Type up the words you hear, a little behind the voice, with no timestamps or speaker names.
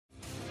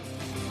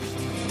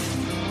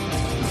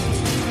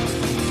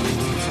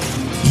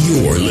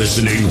You're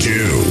listening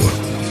to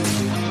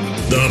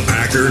the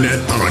Packernet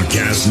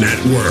Podcast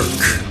Network.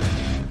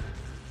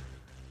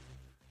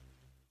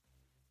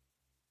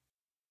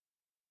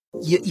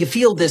 You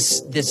feel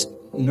this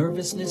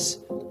nervousness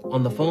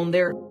on the phone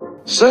there?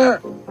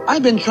 Sir,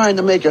 I've been trying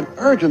to make an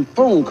urgent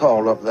phone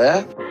call up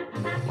there.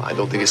 I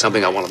don't think it's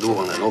something I want to do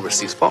on an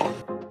overseas phone.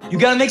 You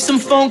gotta make some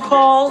phone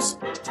calls.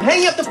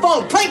 Hang up the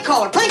phone. Prank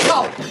caller.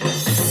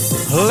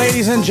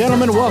 Ladies and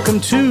gentlemen, welcome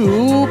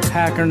to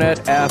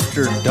Packernet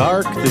After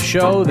Dark, the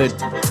show that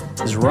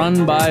is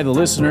run by the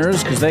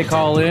listeners because they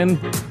call in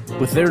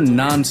with their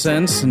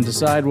nonsense and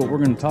decide what we're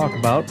going to talk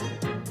about.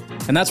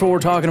 And that's what we're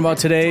talking about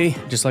today,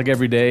 just like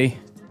every day,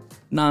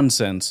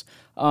 nonsense.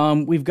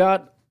 We've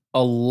got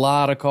a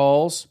lot of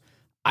calls.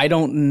 I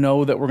don't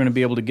know that we're going to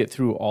be able to get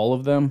through all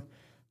of them.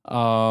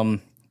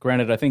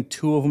 Granted, I think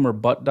 2 of them are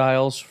butt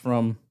dials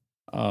from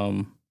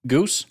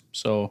Goose,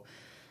 so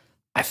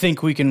I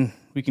think we can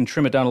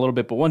trim it down a little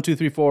bit. But 1, 2,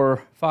 3,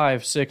 4,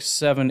 5, 6,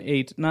 7,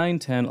 8, 9,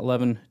 10,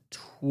 11,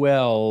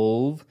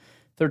 12,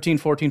 13,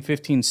 14,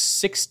 15,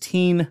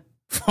 16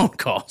 phone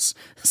calls.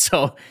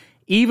 So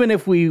even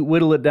if we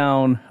whittle it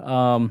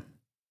down,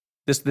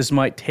 this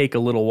might take a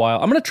little while.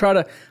 I'm gonna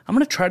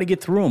try to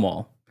get through them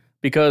all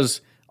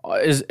because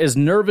as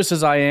nervous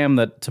as I am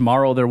that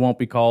tomorrow there won't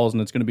be calls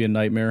and it's gonna be a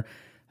nightmare.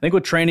 I think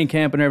with training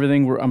camp and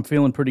everything, I'm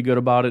feeling pretty good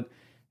about it,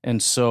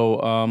 and so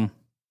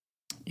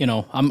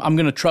I'm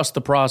gonna trust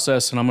the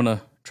process and I'm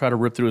gonna try to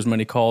rip through as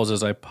many calls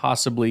as I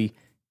possibly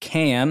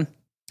can.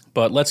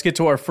 But let's get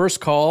to our first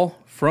call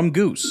from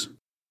Goose.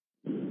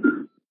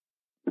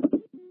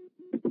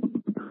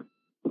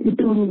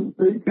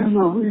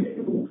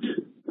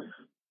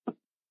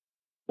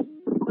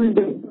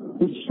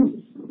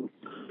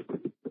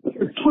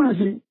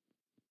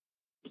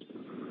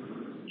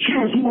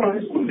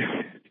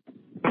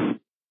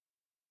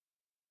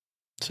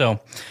 So,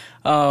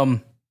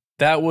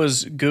 that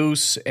was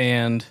Goose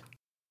and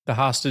the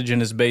hostage in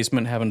his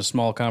basement having a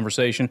small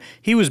conversation.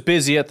 He was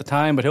busy at the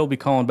time, but he'll be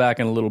calling back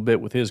in a little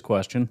bit with his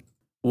question.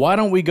 Why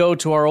don't we go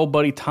to our old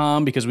buddy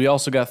Tom, because we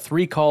also got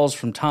 3 calls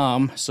from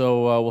Tom.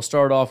 So we'll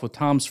start off with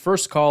Tom's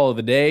first call of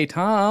the day.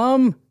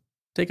 Tom,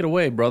 take it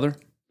away, brother.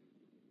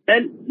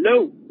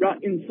 Hello,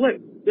 Rotten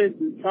Flip. This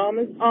is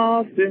Thomas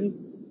Austin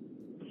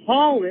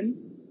calling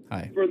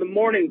for the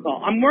morning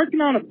call. I'm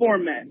working on a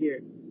format here.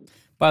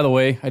 By the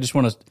way, I just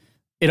want to...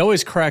 It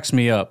always cracks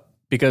me up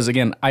because,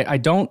 again, I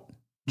don't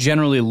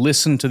generally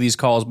listen to these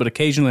calls, but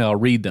occasionally I'll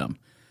read them.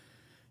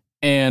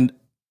 And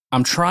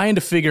I'm trying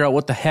to figure out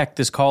what the heck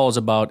this call is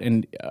about,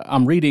 and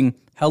I'm reading,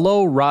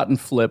 "Hello, Rotten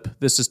Flip.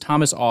 This is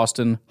Thomas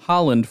Austin,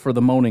 Holland for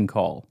the morning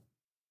call."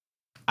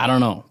 I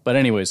don't know. But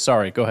anyways,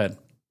 sorry. Go ahead.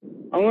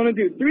 I'm going to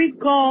do 3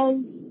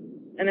 calls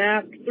and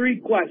ask 3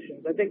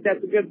 questions. I think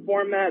that's a good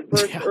format.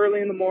 First,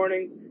 early in the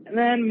morning, and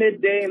then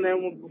midday, and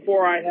then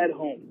before I head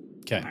home.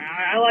 Okay.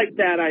 I like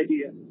that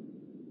idea.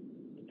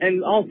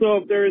 And also,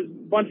 if there's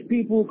a bunch of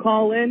people who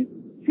call in,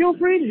 feel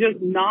free to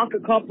just knock a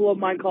couple of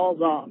my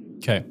calls off.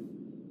 Okay.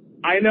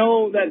 I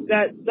know that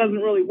doesn't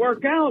really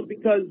work out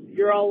because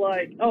you're all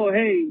like, oh,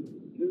 hey,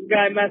 this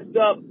guy messed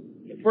up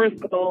the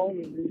first call,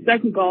 the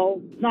second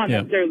call, not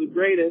necessarily the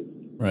greatest.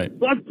 Right.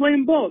 So let's play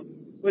them both,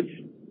 which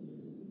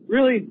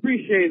really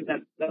appreciate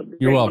that.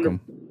 You're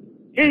welcome.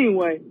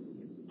 Anyway.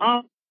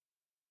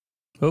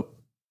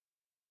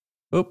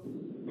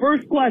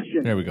 First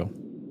question. There we go.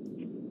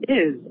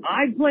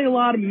 I play a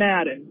lot of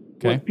Madden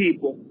with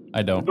people.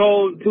 I don't.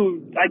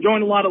 I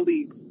join a lot of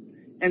leagues.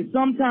 And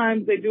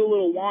sometimes they do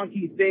little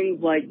wonky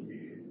things like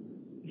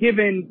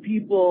giving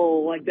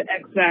people like the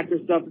X Factor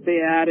stuff that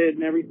they added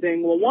and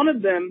everything. Well, one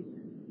of them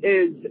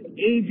is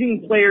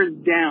aging players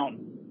down.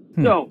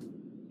 So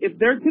if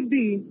there could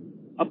be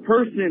a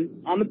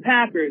person on the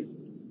Packers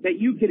that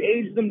you could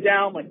age them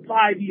down like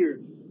 5 years.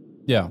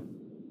 Yeah.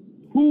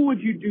 Who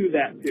would you do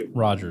that to?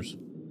 Rodgers.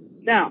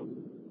 Now,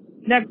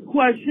 next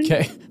question.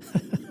 Okay.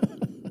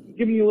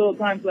 Giving you a little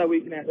time so that we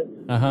can answer.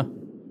 Uh-huh.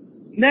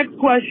 Next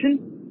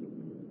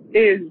question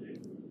is,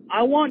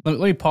 Let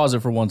me pause it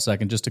for 1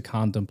 second just to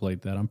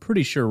contemplate that. I'm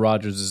pretty sure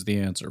Rodgers is the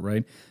answer,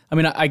 right? I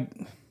mean,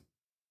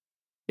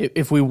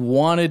 if we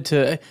wanted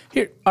to...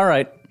 Here, all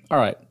right.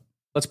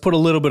 Let's put a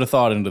little bit of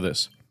thought into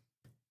this.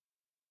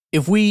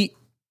 If we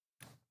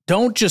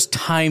don't just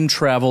time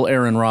travel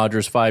Aaron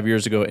Rodgers 5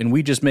 years ago and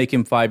we just make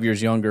him 5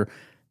 years younger,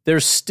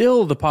 there's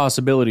still the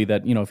possibility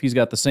that, if he's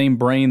got the same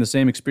brain, the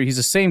same experience, he's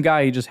the same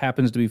guy, he just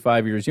happens to be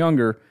 5 years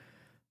younger.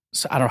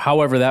 So I don't know,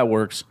 however that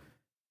works.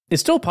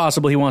 It's still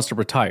possible he wants to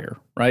retire,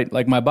 right?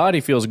 Like, my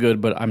body feels good,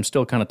 but I'm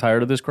still kind of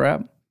tired of this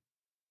crap,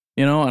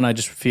 and I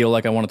just feel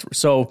like I want to.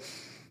 So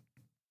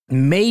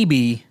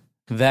maybe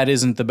that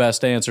isn't the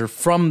best answer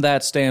from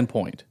that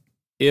standpoint,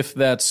 if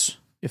that's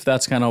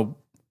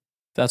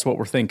what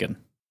we're thinking.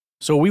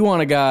 So we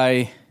want a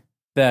guy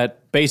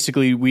that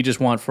basically we just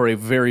want for a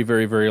very,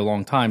 very, very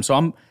long time. So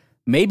I'm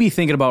maybe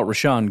thinking about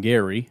Rashawn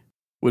Gary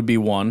would be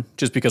one,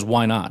 just because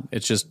why not?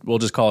 We'll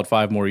just call it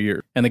 5 more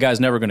years. And the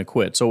guy's never going to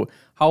quit. So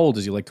how old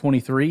is he, like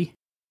 23?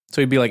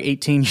 So he'd be like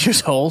 18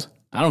 years old?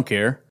 I don't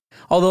care.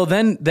 Although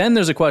then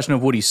there's a question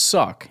of would he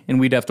suck, and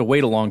we'd have to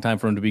wait a long time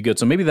for him to be good.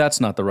 So maybe that's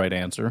not the right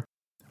answer.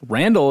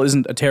 Randall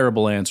isn't a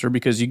terrible answer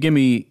because you give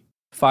me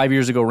 5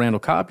 years ago Randall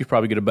Cobb, you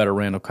probably get a better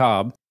Randall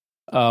Cobb.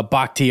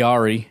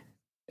 Bakhtiari,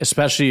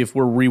 especially if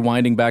we're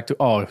rewinding back to,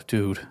 oh,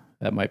 dude,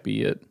 that might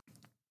be it.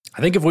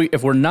 I think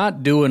if we're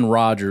not doing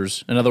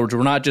Rodgers, in other words,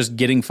 we're not just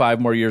getting 5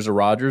 more years of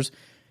Rodgers,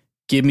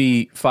 give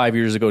me 5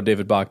 years ago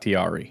David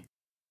Bakhtiari.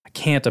 I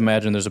can't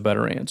imagine there's a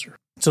better answer.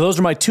 So those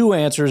are my 2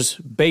 answers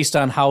based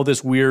on how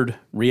this weird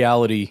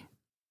reality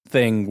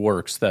thing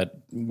works that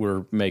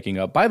we're making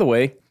up. By the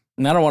way,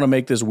 and I don't want to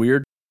make this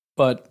weird,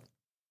 but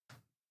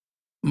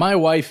my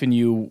wife and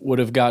you would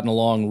have gotten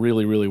along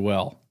really, really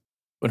well.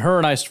 When her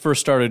and I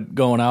first started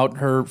going out,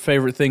 her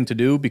favorite thing to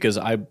do, because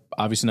I'm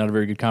obviously not a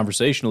very good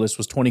conversationalist,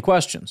 was 20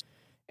 questions.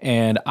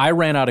 And I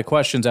ran out of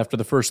questions after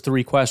the first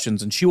 3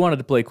 questions, and she wanted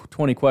to play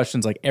 20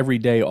 questions like every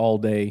day, all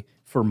day,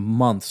 for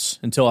months,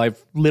 until I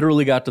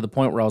literally got to the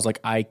point where I was like,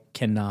 I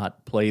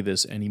cannot play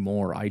this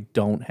anymore. I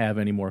don't have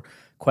any more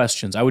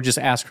questions. I would just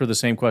ask her the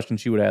same question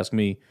she would ask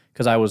me,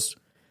 because I was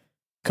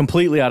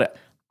completely out of...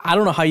 I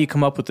don't know how you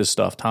come up with this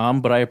stuff,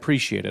 Tom, but I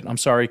appreciate it. I'm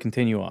sorry,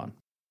 continue on.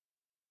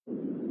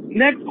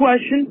 Next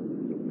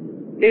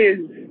question is,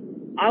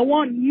 I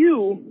want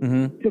you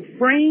to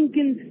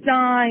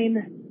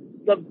Frankenstein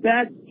the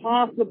best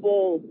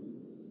possible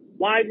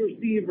wide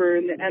receiver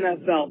in the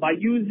NFL by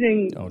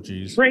using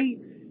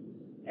traits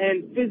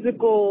and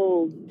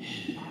physical...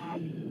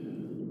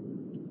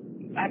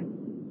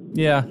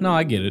 yeah, no,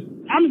 I get it.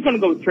 I'm just going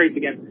to go with traits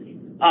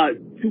again.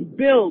 To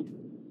build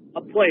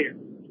a player.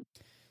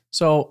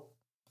 So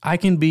I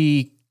can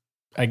be,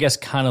 I guess,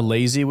 kind of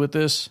lazy with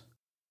this.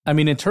 I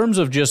mean, in terms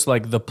of just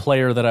like the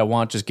player that I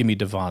want, just give me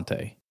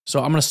Devontae. So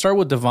I'm going to start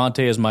with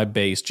Devontae as my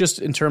base, just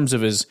in terms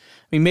of his.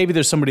 I mean, maybe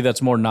there's somebody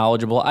that's more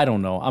knowledgeable. I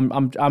don't know.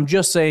 I'm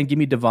just saying, give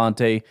me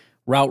Devontae,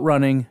 route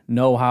running,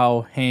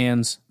 know-how,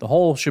 hands, the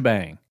whole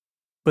shebang.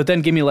 But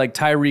then give me like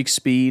Tyreek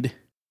speed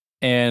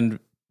and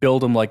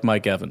build him like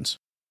Mike Evans.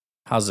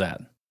 How's that?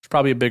 He's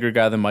probably a bigger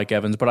guy than Mike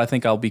Evans, but I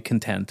think I'll be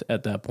content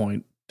at that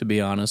point. To be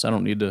honest, I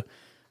don't need to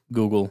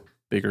Google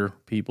bigger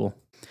people.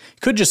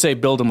 Could just say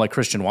build him like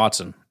Christian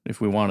Watson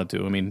if we wanted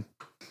to. I mean,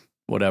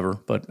 whatever.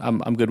 But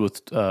I'm good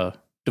with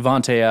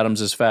Devontae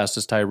Adams as fast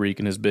as Tyreek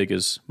and as big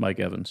as Mike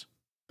Evans.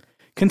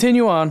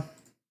 Continue on.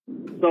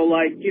 So,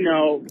 like, you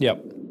know,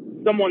 yep.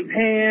 Someone's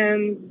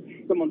hands,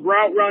 someone's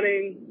route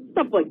running,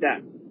 stuff like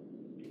that.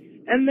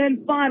 And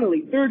then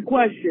finally, third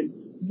question,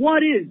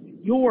 what is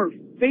your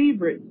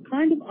favorite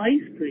kind of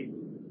ice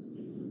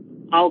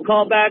cream? I'll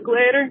call back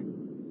later.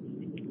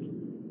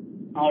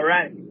 All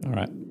right.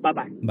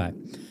 Bye-bye. Bye.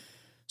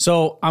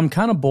 So I'm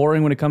kind of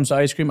boring when it comes to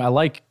ice cream. I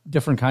like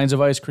different kinds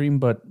of ice cream,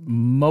 but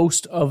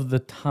most of the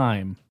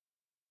time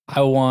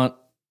I want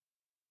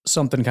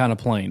something kind of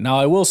plain. Now,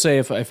 I will say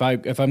if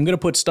I'm going to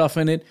put stuff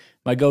in it,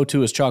 my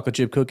go-to is chocolate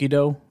chip cookie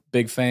dough.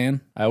 Big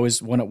fan. I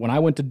always when I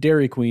went to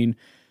Dairy Queen,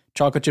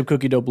 chocolate chip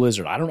cookie dough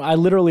blizzard. I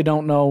literally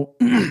don't know.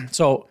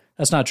 So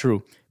that's not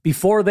true.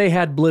 Before they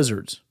had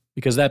blizzards,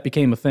 because that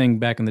became a thing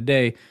back in the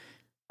day,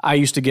 I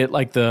used to get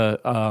like the,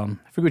 I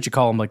forget what you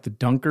call them, like the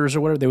dunkers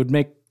or whatever. They would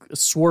make a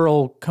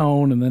swirl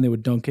cone and then they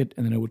would dunk it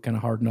and then it would kind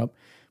of harden up.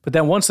 But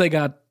then once they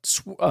got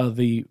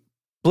the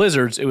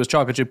blizzards, it was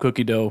chocolate chip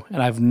cookie dough.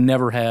 And I've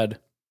never had,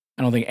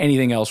 I don't think,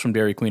 anything else from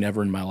Dairy Queen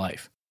ever in my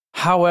life.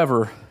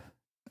 However,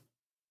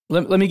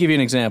 let me give you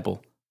an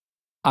example.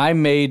 I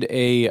made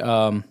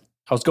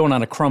I was going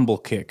on a crumble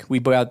kick. We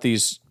bought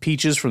these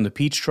peaches from the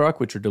peach truck,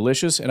 which are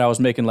delicious. And I was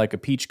making like a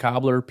peach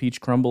cobbler,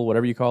 peach crumble,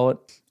 whatever you call it.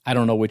 I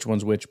don't know which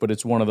one's which, but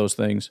it's one of those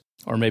things.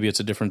 Or maybe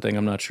it's a different thing,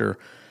 I'm not sure.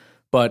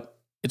 But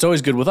it's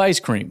always good with ice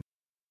cream.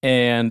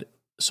 And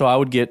so I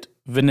would get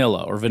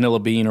vanilla or vanilla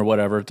bean or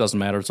whatever. It doesn't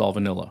matter. It's all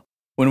vanilla.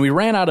 When we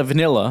ran out of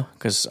vanilla,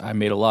 because I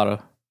made a lot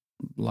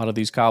of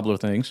these cobbler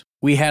things,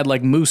 we had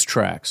like moose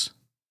tracks.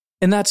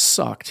 And that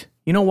sucked.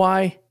 You know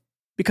why?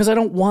 Because I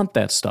don't want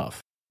that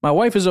stuff. My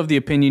wife is of the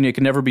opinion it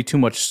can never be too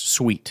much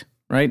sweet,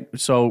 right?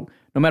 So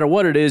no matter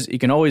what it is, you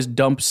can always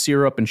dump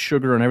syrup and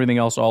sugar and everything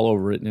else all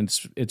over it, and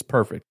it's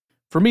perfect.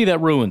 For me,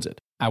 that ruins it.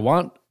 I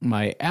want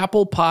my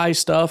apple pie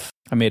stuff.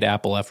 I made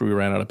apple after we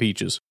ran out of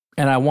peaches.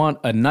 And I want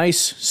a nice,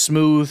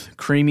 smooth,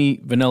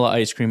 creamy vanilla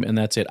ice cream, and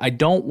that's it. I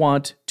don't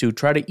want to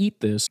try to eat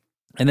this.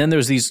 And then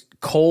there's these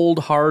cold,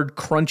 hard,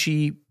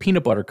 crunchy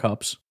peanut butter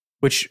cups,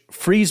 which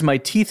freeze my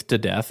teeth to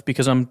death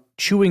because I'm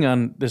chewing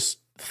on this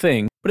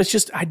thing. But it's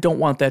just, I don't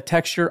want that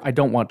texture. I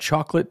don't want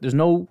chocolate. There's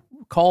no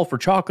call for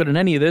chocolate in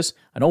any of this.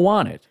 I don't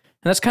want it.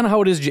 And that's kind of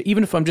how it is,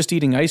 even if I'm just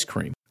eating ice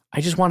cream.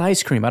 I just want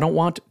ice cream. I don't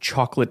want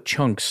chocolate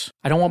chunks.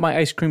 I don't want my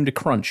ice cream to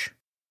crunch.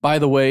 By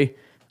the way,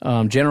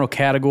 general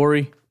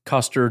category,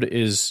 custard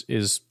is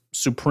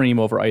supreme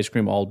over ice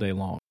cream all day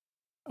long.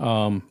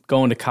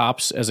 Going to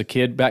Cops as a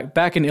kid,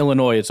 back in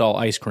Illinois, it's all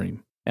ice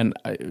cream. And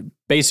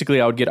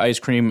basically I would get ice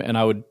cream and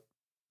I would,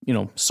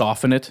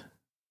 soften it.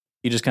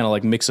 You just kind of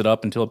like mix it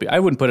up until I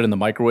wouldn't put it in the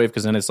microwave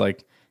because then it's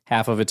like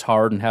half of it's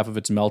hard and half of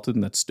it's melted,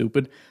 and that's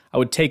stupid. I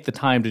would take the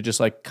time to just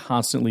like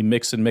constantly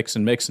mix and mix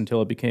and mix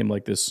until it became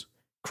like this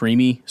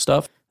creamy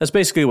stuff. That's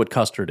basically what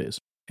custard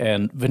is.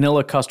 And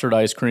vanilla custard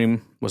ice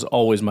cream was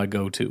always my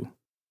go-to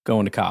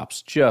going to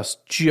Cops. Just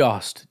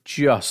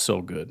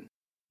so good.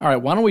 All right,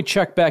 why don't we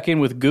check back in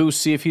with Goose,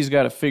 see if he's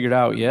got it figured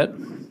out yet.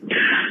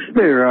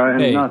 Hey,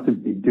 Ryan, not to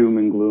be doom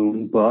and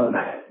gloom, but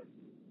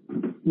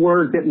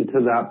we're getting to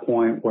that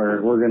point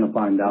where we're going to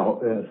find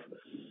out if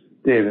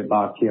David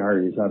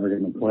Bakhtiari is ever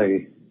going to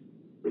play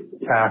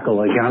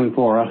tackle again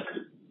for us.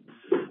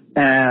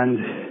 And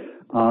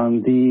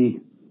on the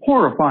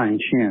horrifying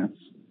chance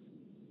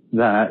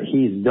that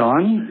he's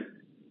done,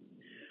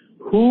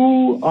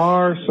 who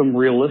are some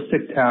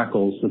realistic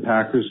tackles the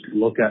Packers could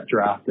look at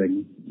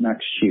drafting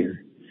next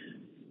year?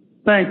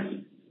 Thanks.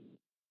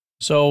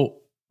 So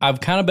I've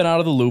kind of been out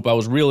of the loop. I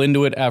was real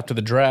into it after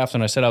the draft,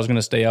 and I said I was going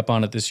to stay up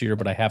on it this year,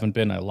 but I haven't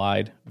been. I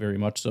lied, very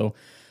much so.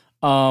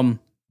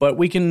 But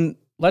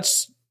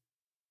let's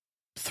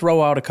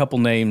throw out a couple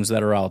names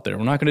that are out there.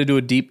 We're not going to do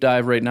a deep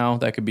dive right now.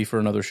 That could be for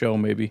another show,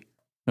 maybe.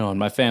 No, and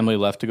my family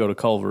left to go to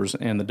Culver's,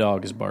 and the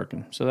dog is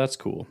barking. So that's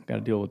cool. Got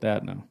to deal with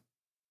that now.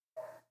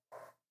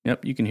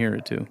 Yep, you can hear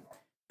it too.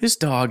 This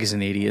dog is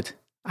an idiot.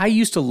 I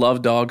used to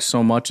love dogs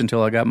so much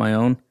until I got my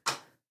own.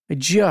 I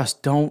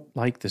just don't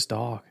like this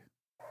dog.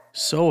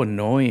 So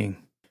annoying.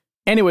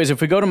 Anyways,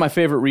 if we go to my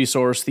favorite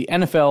resource, the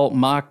NFL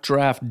Mock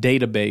Draft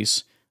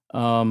Database,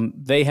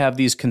 they have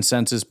these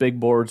consensus big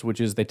boards,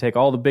 which is they take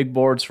all the big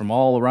boards from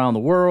all around the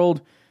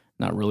world,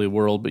 not really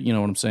world, but you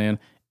know what I'm saying,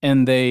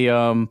 and they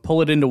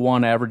pull it into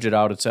one, average it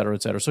out, et cetera,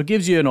 et cetera. So it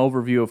gives you an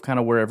overview of kind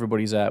of where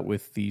everybody's at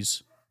with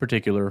these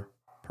particular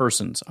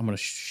persons. I'm going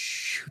to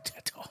shoot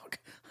that dog.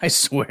 I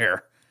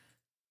swear.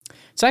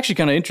 It's actually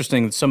kind of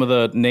interesting, some of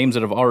the names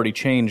that have already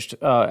changed.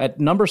 At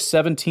number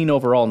 17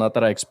 overall, not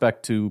that I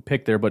expect to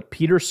pick there, but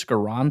Peter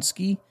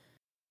Skoronski,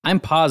 I'm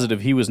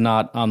positive he was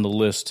not on the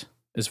list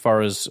as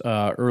far as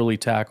early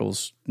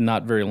tackles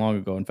not very long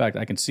ago. In fact,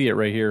 I can see it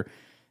right here.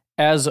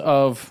 As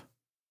of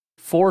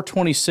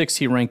 4/26,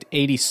 he ranked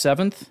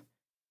 87th,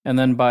 and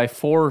then by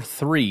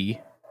 4/3,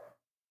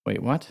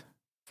 wait, what?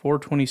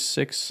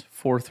 4/26,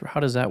 4/3, how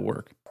does that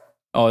work?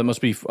 Oh, it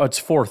must be, it's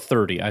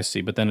 4:30, I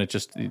see, but then it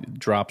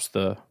drops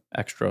the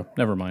extra.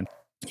 Never mind.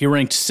 He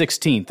ranked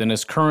 16th and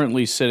is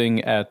currently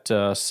sitting at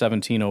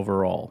 17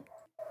 overall.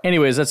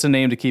 Anyways, that's a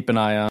name to keep an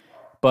eye on.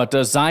 But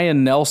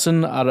Zion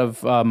Nelson out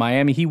of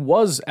Miami, he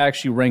was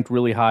actually ranked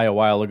really high a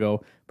while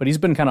ago, but he's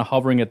been kind of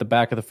hovering at the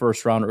back of the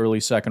first round, early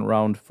second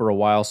round for a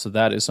while, so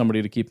that is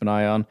somebody to keep an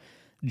eye on.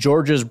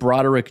 Georgia's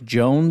Broderick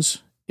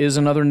Jones is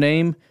another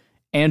name.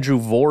 Andrew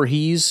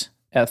Voorhees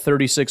at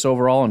 36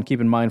 overall, and keep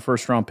in mind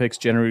first-round picks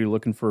generally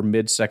looking for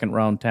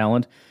mid-second-round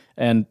talent.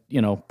 And,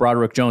 you know,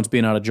 Broderick Jones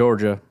being out of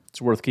Georgia, it's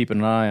worth keeping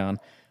an eye on.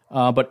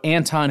 But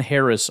Anton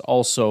Harris,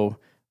 also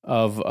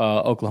of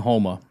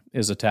Oklahoma,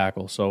 is a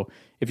tackle. So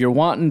if you're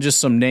wanting just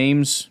some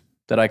names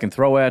that I can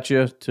throw at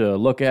you to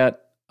look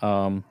at,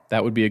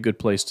 that would be a good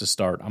place to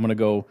start. I'm going to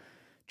go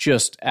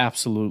just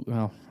absolute.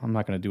 Well, I'm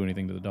not going to do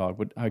anything to the dog,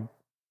 but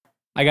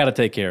I got to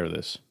take care of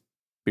this.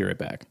 Be right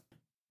back.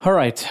 All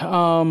right,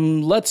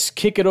 let's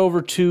kick it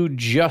over to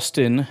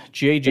Justin,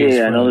 JJ's Hey,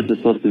 friend. I know this is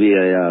supposed to be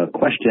a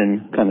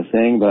question kind of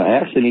thing, but I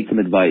actually need some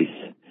advice.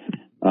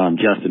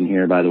 Justin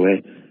here, by the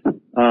way.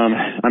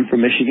 I'm from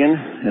Michigan,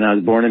 and I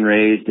was born and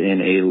raised in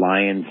a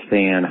Lions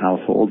fan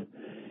household,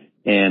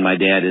 and my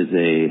dad is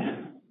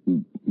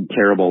a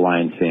terrible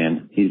Lions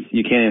fan.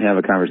 You can't even have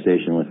a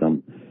conversation with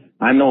him.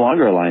 I'm no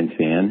longer a Lions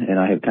fan, and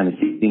I have kind of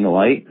seen the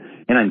light,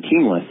 and I'm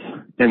teamless.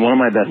 And one of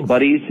my best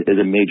buddies is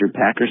a major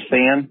Packers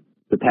fan.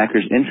 The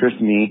Packers interest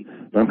me,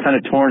 but I'm kind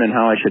of torn in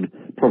how I should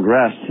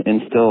progress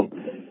and still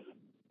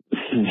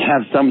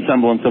have some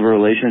semblance of a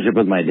relationship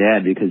with my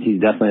dad, because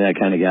he's definitely that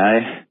kind of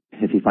guy.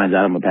 If he finds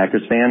out I'm a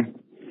Packers fan,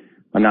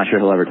 I'm not sure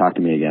he'll ever talk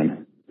to me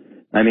again.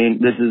 I mean,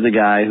 this is the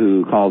guy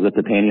who calls it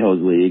the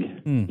Pantyhose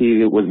League.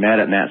 He was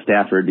mad at Matt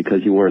Stafford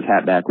because he wore his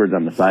hat backwards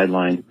on the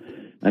sideline.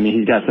 I mean,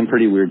 he's got some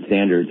pretty weird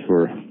standards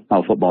for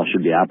how football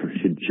should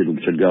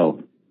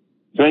go.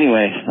 So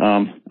anyway,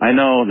 I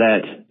know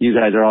that you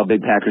guys are all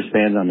big Packers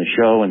fans on the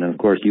show, and then of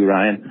course you,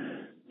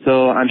 Ryan.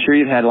 So I'm sure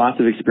you've had lots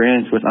of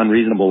experience with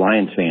unreasonable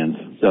Lions fans.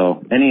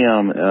 So any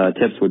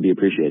tips would be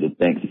appreciated.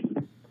 Thanks.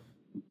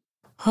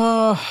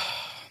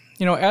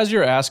 You know, as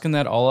you're asking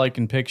that, all I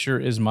can picture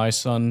is my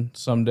son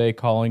someday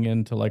calling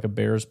into like a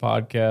Bears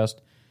podcast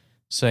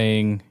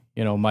saying,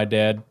 you know, my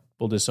dad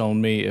will disown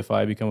me if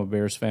I become a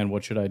Bears fan.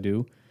 What should I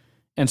do?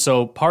 And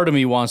so part of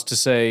me wants to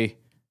say,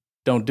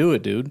 don't do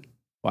it, dude.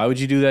 Why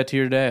would you do that to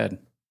your dad?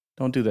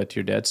 Don't do that to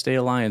your dad. Stay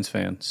a Lions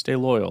fan. Stay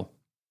loyal.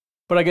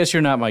 But I guess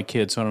you're not my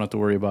kid, so I don't have to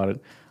worry about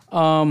it.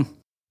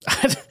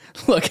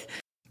 Look,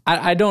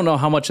 I don't know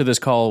how much of this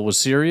call was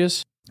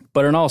serious,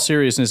 but in all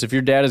seriousness, if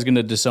your dad is going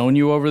to disown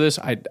you over this,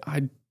 I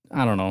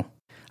don't know.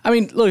 I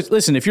mean, look,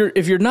 listen, if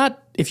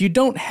you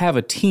don't have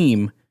a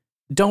team,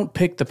 don't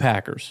pick the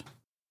Packers.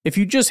 If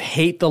you just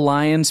hate the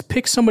Lions,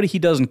 pick somebody he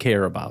doesn't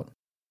care about.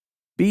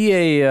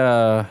 Be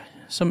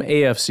some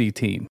AFC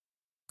team.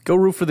 Go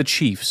root for the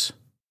Chiefs.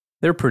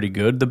 They're pretty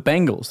good. The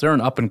Bengals, they're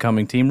an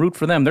up-and-coming team. Root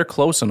for them. They're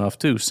close enough,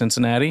 too.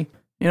 Cincinnati,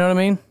 you know what I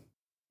mean?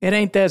 It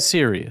ain't that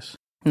serious.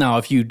 Now,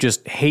 if you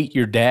just hate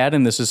your dad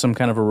and this is some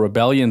kind of a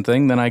rebellion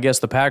thing, then I guess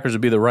the Packers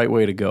would be the right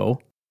way to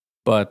go.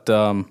 But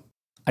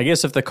I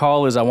guess if the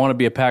call is, I want to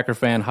be a Packer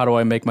fan, how do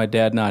I make my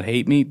dad not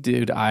hate me?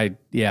 Dude, I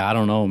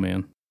don't know,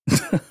 man.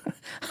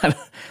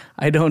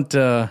 I don't,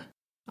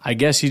 I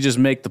guess you just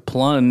make the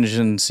plunge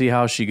and see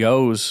how she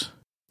goes.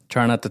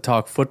 Try not to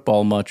talk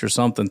football much or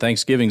something.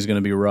 Thanksgiving's going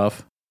to be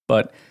rough.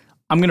 But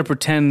I'm going to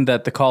pretend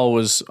that the call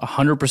was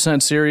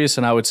 100% serious,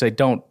 and I would say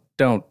don't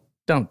do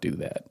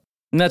that.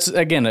 And that's,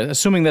 again,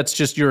 assuming that's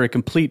just you're a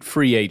complete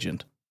free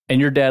agent, and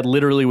your dad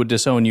literally would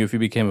disown you if you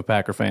became a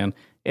Packer fan.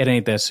 It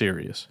ain't that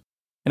serious.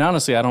 And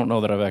honestly, I don't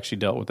know that I've actually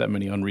dealt with that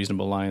many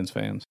unreasonable Lions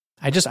fans.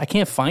 I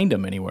can't find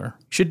them anywhere.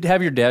 You should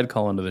have your dad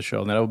call into the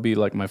show, and that would be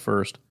like my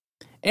first.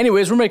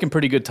 Anyways, we're making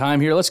pretty good time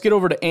here. Let's get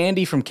over to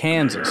Andy from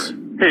Kansas.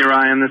 Hey,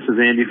 Ryan, this is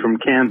Andy from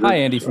Kansas. Hi,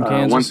 Andy from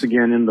Kansas. Once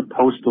again in the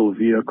postal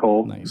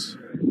vehicle. Nice.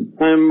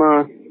 I'm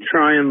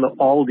trying the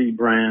Aldi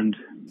brand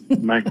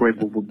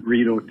microwavable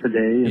burrito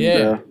today.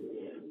 And,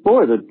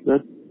 boy,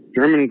 that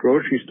German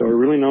grocery store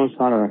really knows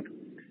how to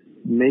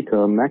make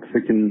a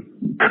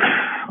Mexican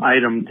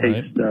item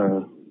taste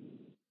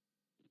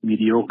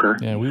mediocre.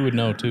 Yeah, we would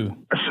know, too.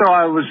 So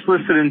I was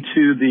listening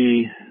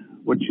to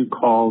what you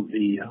call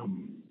the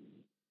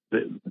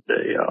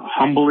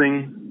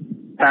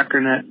humbling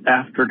Packernet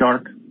After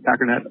Dark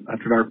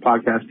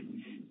podcast.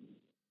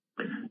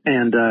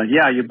 And,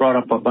 you brought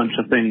up a bunch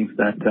of things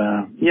that,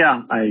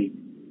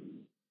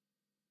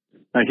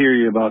 I hear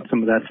you about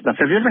some of that stuff.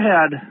 Have you ever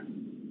had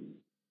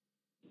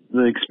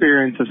the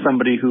experience of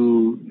somebody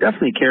who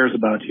definitely cares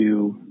about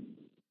you,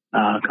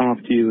 come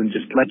up to you and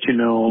just let you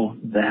know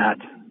that,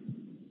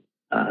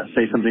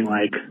 say something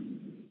like,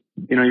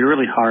 you're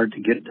really hard to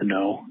get to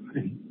know,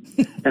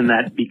 and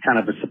that be kind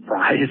of a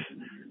surprise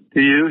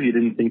to you. You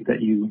didn't think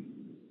that you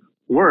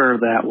were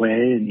that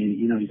way, and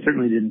you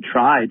certainly didn't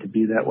try to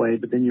be that way,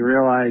 but then you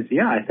realize,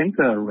 I think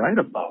they're right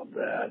about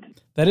that.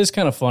 That is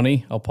kind of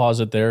funny. I'll pause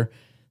it there.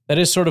 That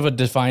is sort of a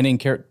defining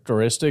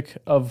characteristic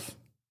of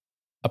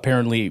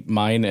apparently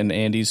mine and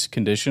Andy's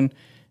condition,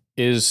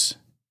 is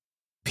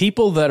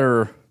people that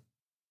are,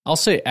 I'll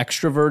say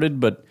extroverted,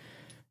 but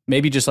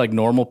maybe just like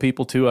normal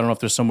people too. I don't know if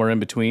there's somewhere in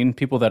between.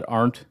 People that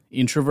aren't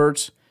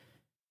introverts,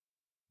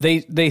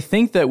 they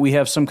think that we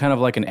have some kind of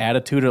like an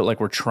attitude of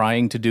like we're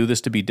trying to do this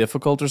to be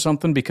difficult or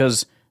something,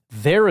 because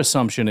their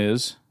assumption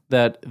is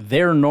that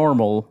they're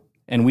normal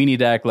and we need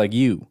to act like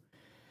you.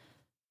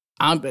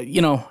 I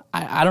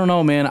don't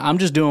know, man. I'm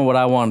just doing what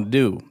I want to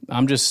do.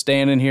 I'm just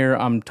standing here.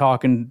 I'm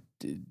talking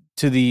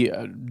to the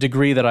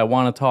degree that I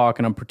want to talk,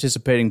 and I'm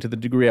participating to the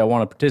degree I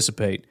want to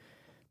participate.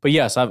 But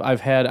yes,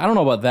 I've had, I don't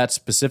know about that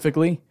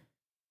specifically,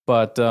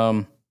 but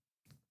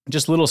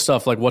just little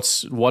stuff like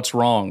what's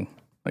wrong?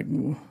 Like,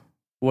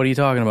 what are you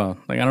talking about?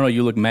 Like, I don't know,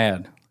 you look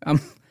mad. I'm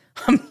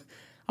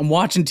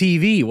watching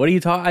TV. What are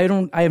you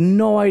talking? I have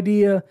no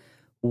idea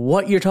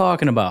what you're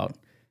talking about.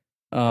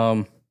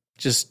 I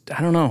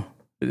don't know.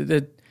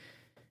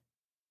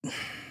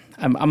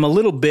 I'm a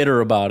little bitter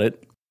about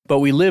it, but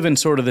we live in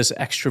sort of this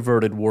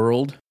extroverted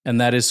world, and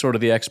that is sort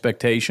of the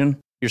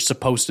expectation. You're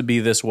supposed to be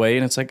this way,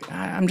 and it's like,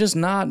 I'm just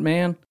not,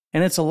 man.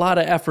 And it's a lot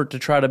of effort to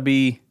try to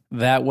be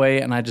that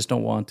way, and I just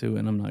don't want to,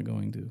 and I'm not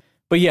going to.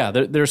 But yeah,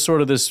 there's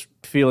sort of this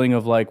feeling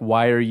of like,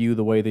 why are you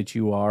the way that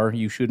you are?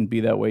 You shouldn't be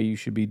that way. You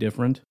should be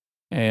different.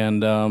 And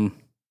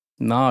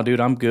nah,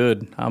 dude, I'm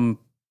good. I'm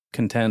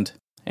content.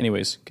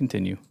 Anyways,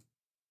 continue.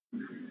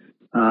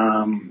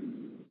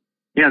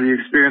 The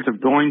experience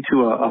of going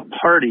to a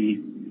party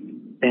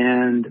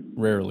and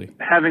rarely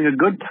having a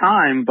good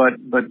time, but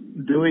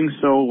doing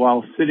so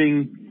while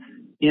sitting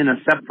in a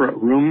separate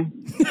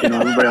room.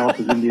 Everybody else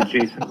is in the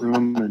adjacent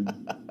room,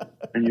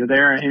 and you're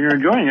there and you're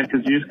enjoying it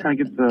because you just kind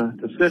of get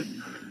to sit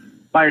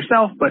by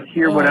yourself, but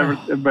hear whatever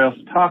everybody else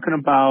is talking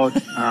about.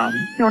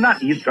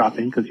 Not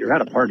eavesdropping because you're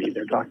at a party.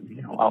 They're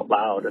talking, out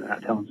loud and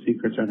not telling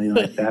secrets or anything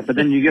like that. But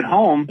then you get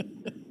home.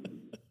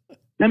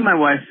 Then my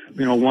wife,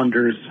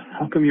 wonders,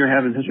 how come you're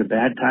having such a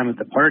bad time at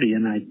the party?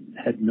 And I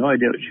had no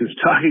idea what she was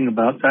talking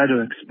about. So I had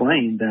to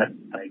explain that,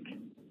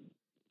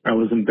 I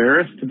was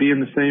embarrassed to be in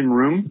the same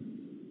room.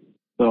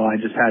 So I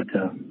just had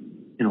to,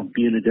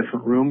 be in a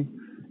different room.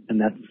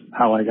 And that's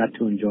how I got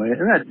to enjoy it.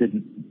 And that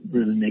didn't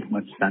really make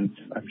much sense,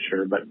 I'm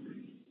sure. But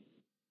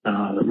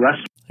the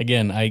rest.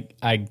 Again,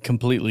 I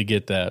completely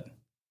get that.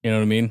 You know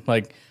what I mean?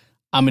 Like,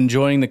 I'm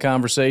enjoying the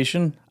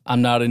conversation.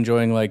 I'm not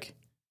enjoying,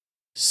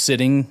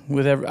 sitting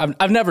with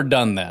I've never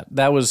done that.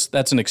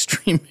 That's an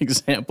extreme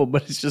example,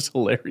 but it's just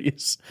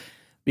hilarious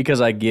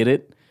because I get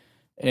it,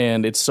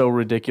 and it's so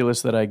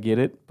ridiculous that I get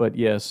it. But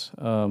yes,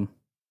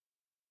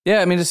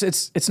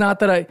 it's not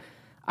that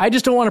I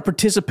just don't want to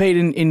participate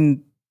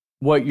in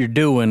what you're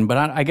doing, but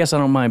I guess I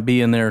don't mind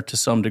being there to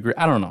some degree.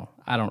 I don't know.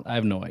 I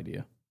have no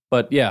idea.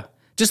 But yeah,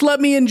 just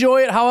let me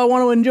enjoy it how I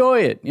want to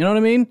enjoy it. You know what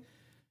I mean?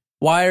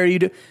 Why are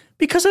you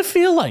because I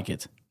feel like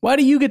it. Why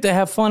do you get to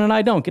have fun and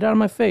I don't? Get out of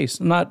my face.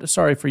 I'm not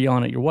sorry for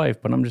yelling at your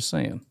wife, but I'm just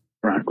saying.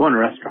 Right, going to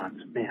restaurants,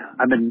 man.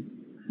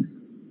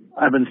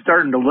 I've been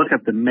starting to look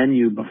at the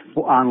menu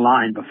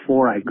online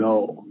before I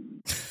go.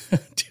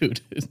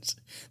 dude,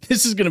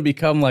 this is going to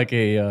become like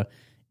a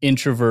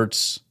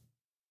introverts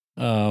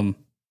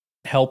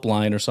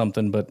helpline or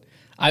something. But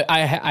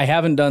I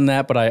haven't done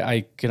that, but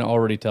I can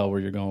already tell where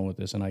you're going with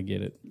this, and I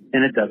get it.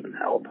 And it doesn't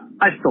help.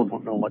 I still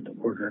don't know what to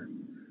order.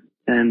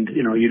 And,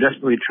 you're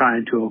desperately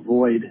trying to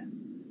avoid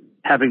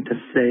having to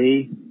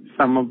say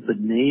some of the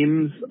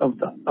names of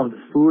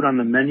the food on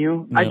the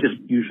menu. Yep. I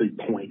just usually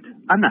point.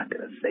 I'm not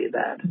going to say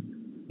that.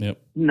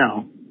 Yep.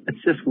 No,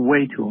 it's just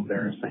way too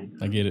embarrassing.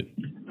 I get it.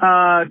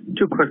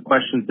 2 quick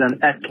questions then.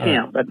 At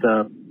camp, at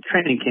the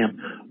training camp,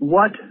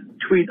 what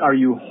tweet are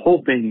you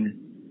hoping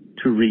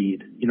to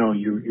read?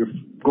 You're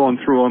going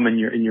through them and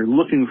you're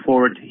looking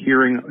forward to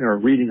hearing or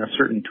reading a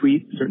certain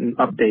tweet, certain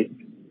update.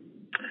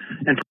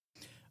 And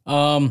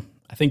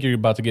I think you're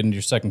about to get into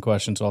your second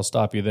question, so I'll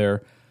stop you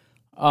there.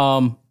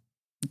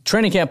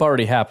 Training camp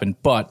already happened,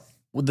 but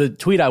the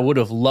tweet I would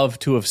have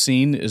loved to have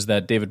seen is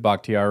that David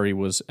Bakhtiari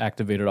was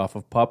activated off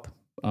of PUP.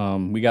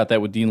 We got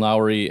that with Dean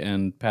Lowry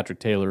and Patrick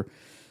Taylor,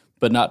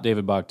 but not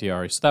David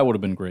Bakhtiari, so that would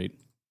have been great.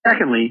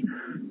 Secondly,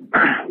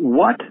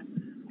 what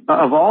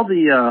of all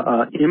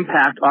the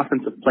impact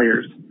offensive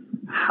players,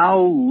 how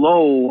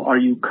low are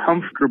you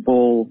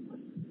comfortable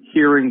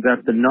hearing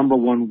that the number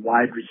one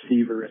wide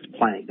receiver is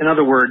playing? In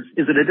other words,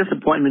 is it a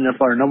disappointment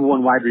if our number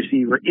one wide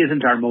receiver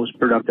isn't our most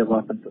productive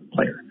offensive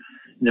player?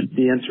 And if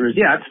the answer is,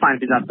 yeah, it's fine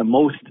if he's not the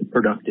most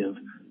productive,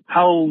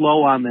 how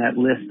low on that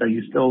list are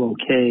you still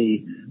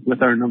okay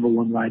with our number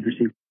one wide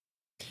receiver?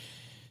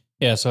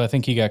 Yeah, so I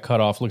think he got cut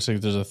off. Looks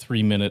like there's a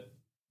 3-minute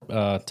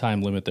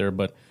time limit there,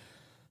 but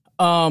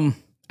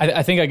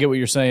I think I get what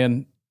you're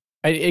saying.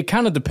 It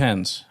kind of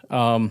depends.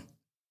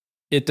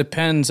 It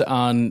depends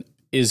on,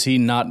 is he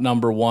not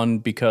number one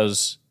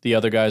because the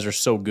other guys are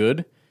so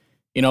good?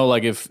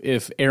 Like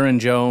if Aaron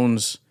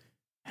Jones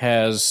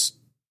has,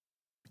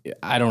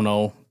 I don't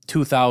know,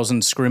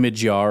 2,000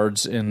 scrimmage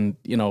yards and,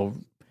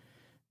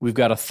 we've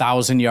got a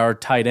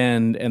 1,000-yard tight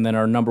end and then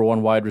our number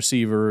one wide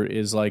receiver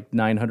is like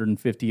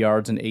 950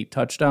 yards and 8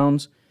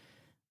 touchdowns.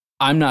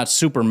 I'm not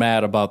super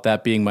mad about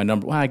that being my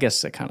number. Well, I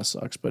guess that kind of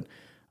sucks, but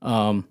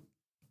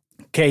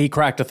okay, he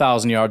cracked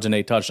 1,000 yards and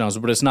 8 touchdowns,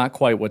 but it's not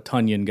quite what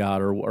Tunyon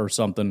got or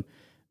something.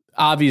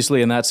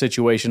 Obviously, in that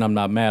situation, I'm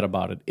not mad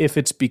about it. If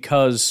it's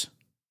because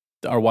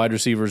our wide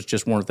receivers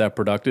just weren't that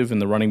productive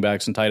and the running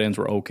backs and tight ends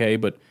were okay,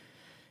 but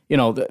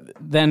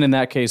then in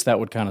that case, that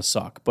would kind of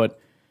suck. But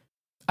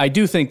I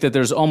do think that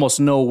there's almost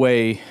no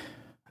way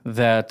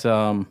that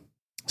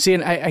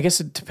and I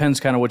guess it depends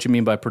kind of what you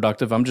mean by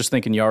productive. I'm just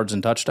thinking yards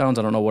and touchdowns.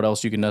 I don't know what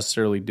else you can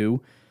necessarily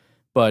do,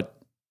 but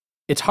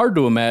it's hard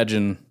to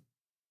imagine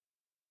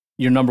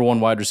your number one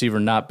wide receiver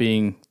not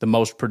being the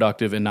most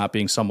productive and not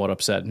being somewhat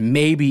upset.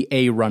 Maybe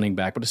a running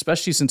back, but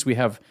especially since we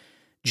have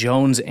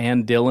Jones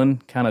and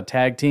Dillon kind of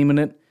tag teaming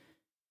it,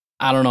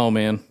 I don't know,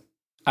 man.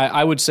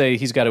 I would say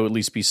he's got to at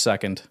least be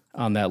second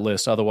on that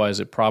list. Otherwise,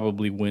 it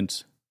probably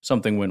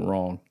something went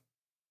wrong.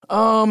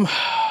 All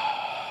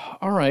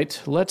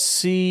right, let's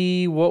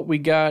see what we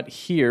got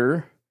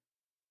here.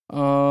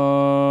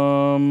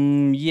 Yeah,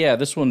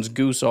 this one's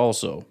Goose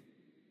also.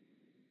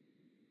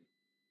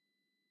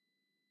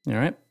 All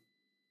right.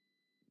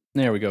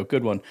 There we go.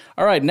 Good one.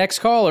 All right, next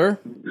caller.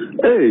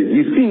 Hey,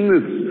 you seen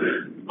this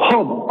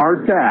Hub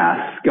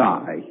Artas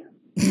guy?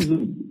 He's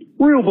a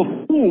real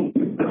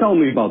buffoon. Tell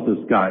me about this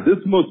guy. This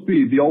must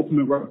be the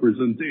ultimate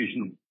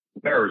representation of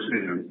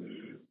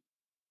embarrassing.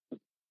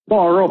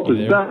 Far up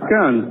his back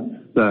end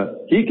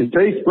that he can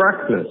taste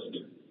breakfast.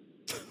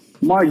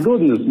 My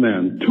goodness,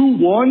 man. 2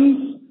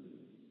 1s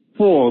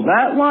for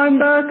that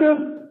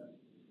linebacker?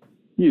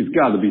 He's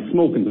got to be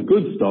smoking the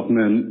good stuff,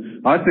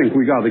 man. I think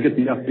we got to get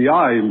the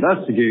FBI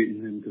investigating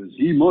him because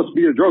he must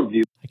be a drug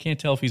dealer. I can't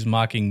tell if he's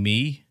mocking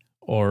me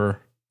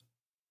or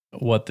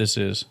what this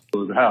is.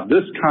 To have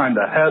this kind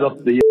of head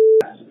up the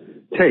ass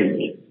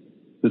take.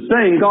 The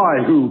same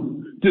guy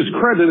who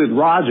discredited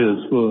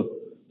Rodgers for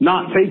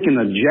not taking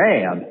a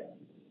jab.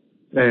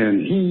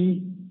 And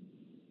he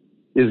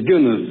is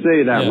going to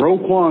say that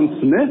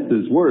Roquan Smith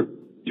is worth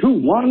 2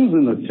 1s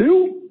and a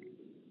 2?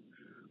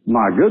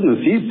 My goodness,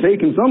 he's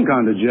taking some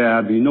kind of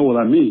jab. You know what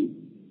I mean?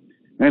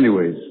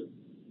 Anyways,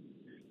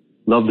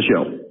 love the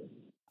show.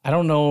 I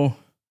don't know.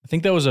 I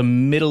think that was a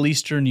Middle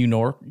Eastern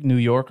New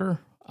Yorker.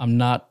 I'm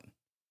not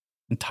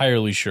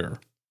entirely sure.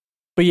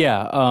 But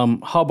yeah,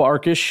 Hub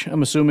Arkish,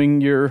 I'm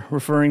assuming you're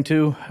referring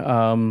to,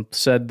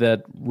 said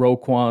that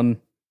Roquan,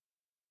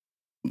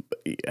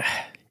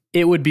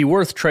 it would be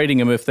worth trading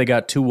him if they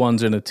got 2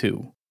 1s and a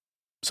 2.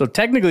 So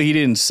technically he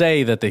didn't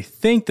say that they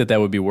think that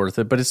would be worth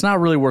it, but it's not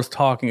really worth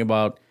talking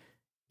about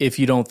if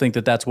you don't think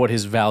that that's what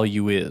his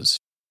value is.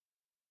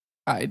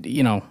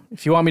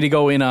 If you want me to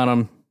go in on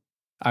him,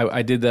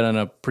 I did that on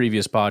a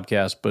previous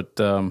podcast, but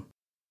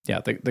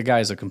the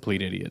guy's a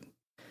complete idiot.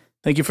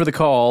 Thank you for the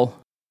call,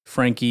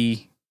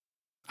 Frankie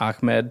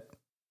Ahmed.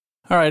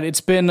 All right,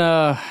 it's been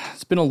a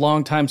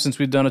long time since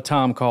we've done a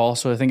Tom call,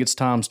 so I think it's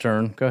Tom's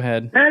turn. Go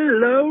ahead.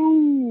 Hello,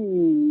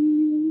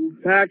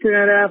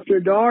 Packernet After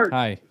Dark.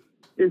 Hi.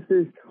 This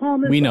is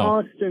Thomas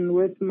Austin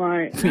with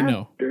my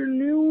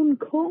afternoon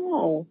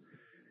call.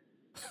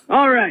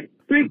 All right,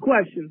 3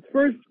 questions.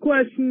 First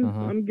question,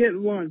 I'm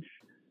getting lunch.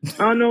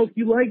 I don't know if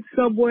you like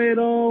Subway at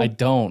all. I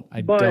don't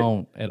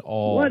at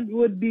all. What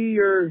would be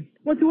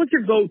what's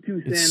your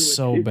go-to sandwich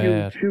so if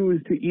bad. you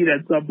choose to eat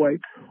at Subway?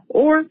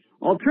 Or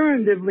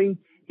alternatively,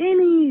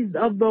 any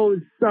of those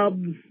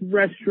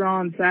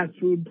sub-restaurant fast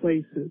food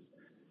places?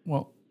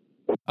 Well,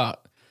 all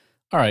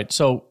right.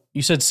 So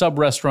you said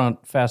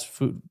sub-restaurant fast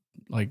food.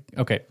 Like,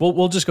 okay,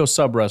 we'll just go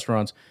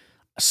sub-restaurants.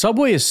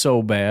 Subway is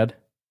so bad.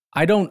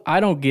 I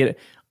don't get it.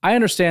 I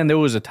understand there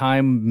was a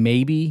time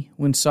maybe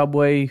when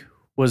Subway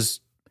was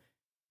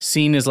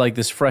seen as like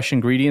this fresh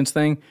ingredients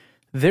thing.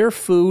 Their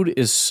food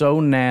is so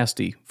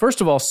nasty.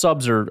 First of all,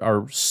 subs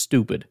are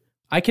stupid.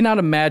 I cannot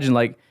imagine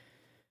like,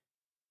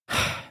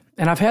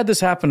 and I've had this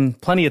happen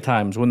plenty of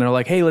times when they're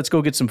like, hey, let's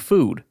go get some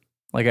food,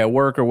 like at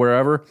work or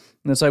wherever.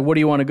 And it's like, what do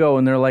you want to go?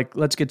 And they're like,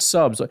 let's get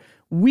subs. Like,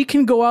 we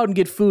can go out and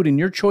get food and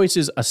your choice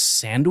is a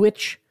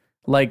sandwich,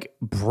 like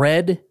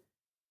bread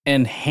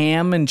and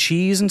ham and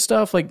cheese and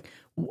stuff. Like,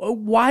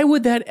 why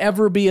would that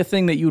ever be a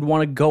thing that you'd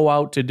want to go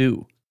out to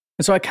do?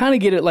 And so I kind of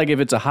get it, like if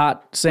it's a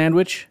hot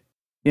sandwich,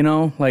 you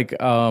know, like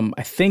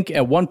I think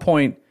at one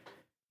point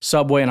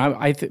Subway,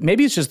 and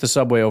maybe it's just the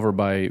Subway over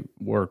by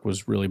work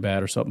was really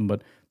bad or something,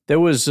 but there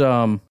was,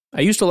 I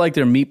used to like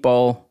their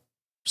meatball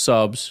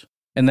subs,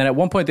 and then at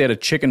one point they had a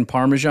chicken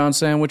Parmesan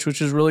sandwich,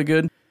 which is really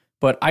good,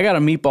 but I got a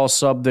meatball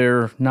sub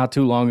there not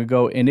too long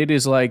ago, and it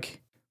is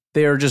like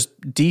they're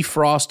just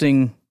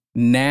defrosting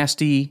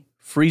nasty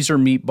freezer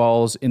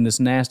meatballs in this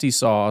nasty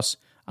sauce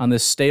on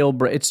this stale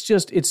bread.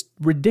 It's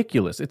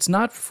ridiculous. It's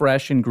not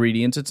fresh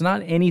ingredients. It's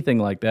not anything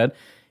like that.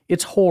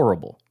 It's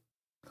horrible.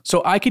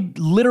 So I could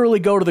literally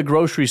go to the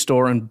grocery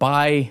store and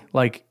buy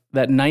like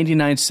that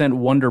 99-cent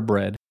Wonder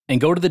Bread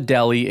and go to the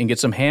deli and get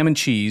some ham and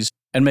cheese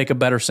and make a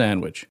better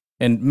sandwich.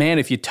 And man,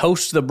 if you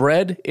toast the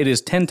bread, it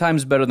is 10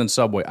 times better than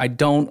Subway. I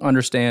don't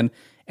understand.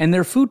 And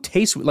their food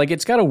tastes like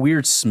it's got a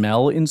weird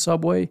smell in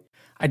Subway.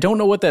 I don't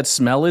know what that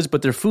smell is,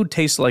 but their food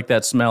tastes like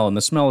that smell, and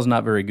the smell is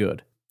not very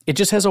good. It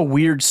just has a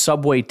weird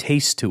Subway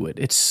taste to it.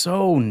 It's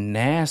so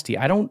nasty.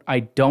 I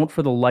don't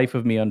for the life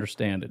of me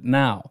understand it.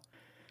 Now,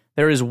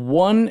 there is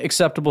one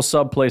acceptable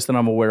sub place that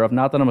I'm aware of.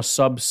 Not that I'm a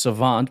sub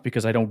savant,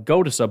 because I don't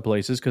go to sub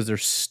places because they're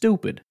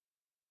stupid.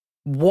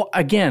 What,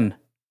 again,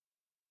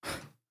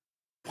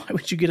 why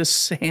would you get a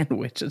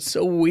sandwich? It's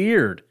so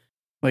weird.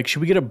 Like,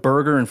 should we get a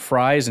burger and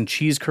fries and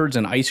cheese curds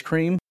and ice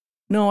cream?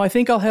 No, I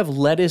think I'll have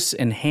lettuce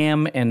and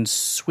ham and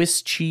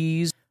Swiss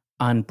cheese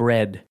on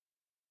bread.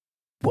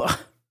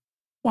 What?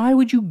 Why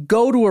would you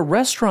go to a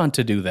restaurant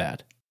to do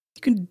that?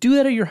 You can do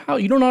that at your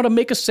house. You don't know how to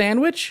make a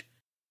sandwich?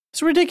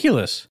 It's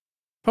ridiculous.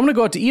 If I'm going to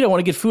go out to eat, I want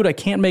to get food I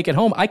can't make at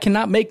home. I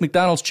cannot make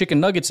McDonald's chicken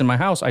nuggets in my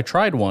house. I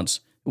tried once.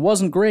 It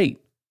wasn't great.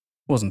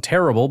 It wasn't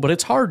terrible, but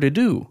it's hard to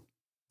do.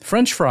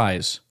 French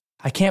fries.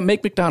 I can't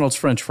make McDonald's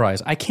French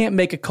fries. I can't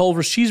make a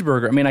Culver's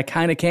cheeseburger. I mean, I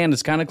kind of can.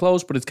 It's kind of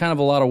close, but it's kind of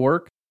a lot of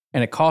work.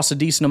 And it costs a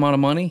decent amount of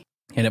money.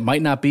 And it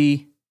might not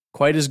be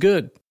quite as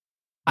good.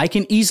 I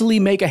can easily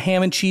make a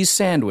ham and cheese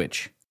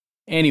sandwich.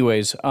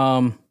 Anyways,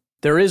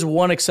 there is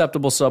one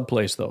acceptable sub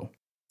place, though,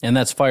 and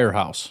that's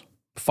Firehouse.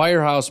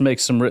 Firehouse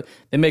makes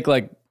they make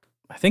like,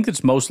 I think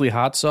it's mostly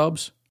hot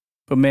subs.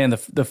 But man,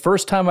 the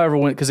first time I ever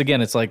went, because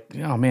again, it's like,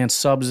 oh man,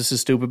 subs, this is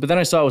stupid. But then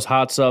I saw it was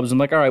hot subs. I'm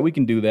like, all right, we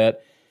can do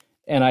that.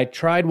 And I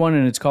tried one,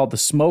 and it's called the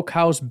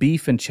Smokehouse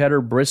Beef and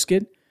Cheddar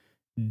Brisket.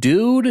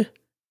 Dude,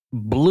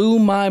 blew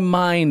my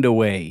mind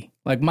away.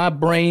 Like my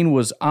brain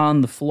was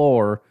on the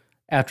floor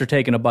after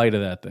taking a bite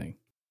of that thing.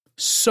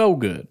 So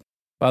good.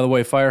 By the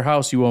way,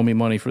 Firehouse, you owe me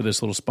money for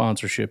this little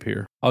sponsorship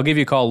here. I'll give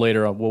you a call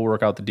later. We'll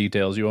work out the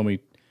details. You owe me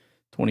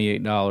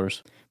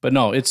 $28. But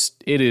no, it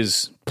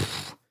is.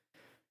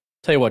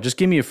 Tell you what, just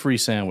give me a free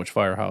sandwich,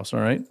 Firehouse,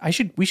 all right?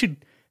 We should,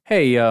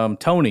 hey,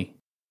 Tony,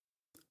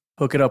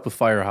 hook it up with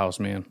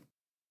Firehouse, man.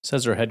 It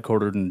says they're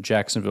headquartered in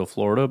Jacksonville,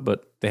 Florida,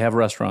 but they have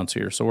restaurants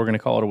here, so we're going to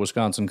call it a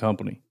Wisconsin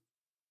company.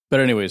 But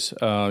anyways,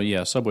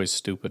 yeah, Subway's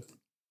stupid.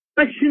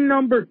 Question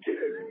number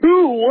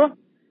 2.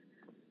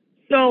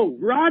 So,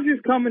 Roger's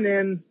coming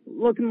in,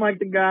 looking like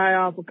the guy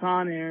off of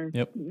Con Air.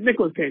 Yep.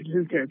 Nicolas Cage,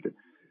 his character.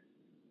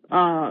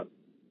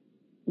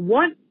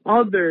 What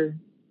other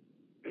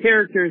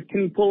characters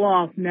can he pull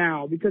off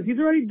now? Because he's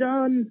already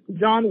done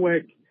John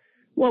Wick.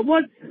 What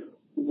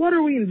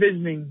are we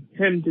envisioning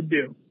him to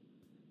do?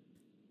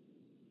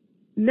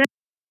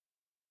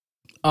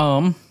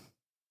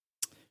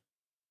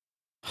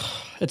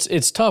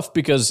 It's tough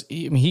because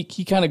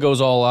he kind of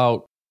goes all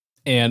out,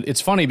 and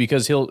it's funny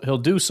because he'll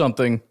do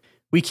something.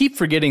 We keep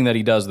forgetting that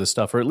he does this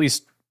stuff, or at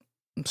least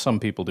some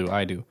people do.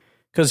 I do.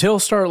 Because he'll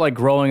start like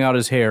growing out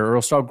his hair, or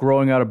he'll start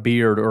growing out a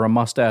beard or a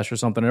mustache or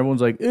something. And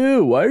everyone's like,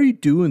 ew, why are you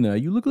doing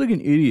that? You look like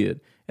an idiot.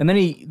 And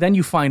then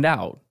you find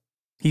out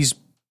he's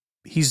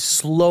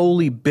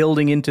slowly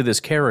building into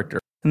this character.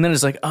 And then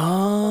it's like,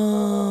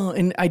 oh,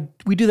 and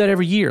we do that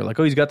every year. Like,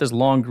 oh, he's got this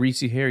long,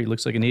 greasy hair. He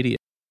looks like an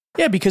idiot.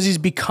 Yeah, because he's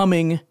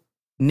becoming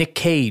Nick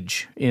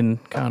Cage in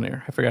Con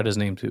Air. I forgot his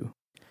name too.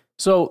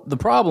 So the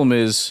problem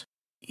is,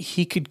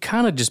 he could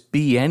kind of just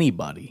be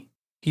anybody.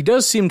 He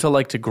does seem to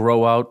like to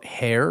grow out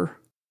hair,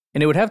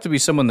 And it would have to be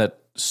someone that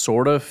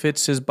sort of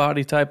fits his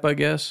body type, I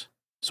guess.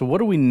 So what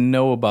do we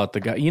know about the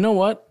guy? You know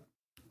what?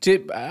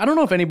 I don't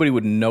know if anybody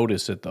would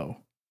notice it, though.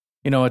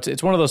 You know,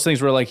 it's one of those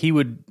things where, like, he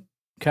would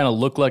kind of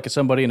look like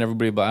somebody and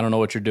everybody, but I don't know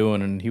what you're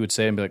doing. And he would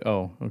say and be like,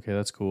 oh, okay,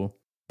 that's cool.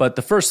 But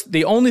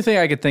the only thing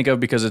I could think of,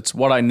 because it's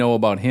what I know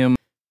about him,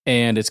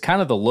 and it's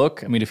kind of the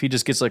look. I mean, if he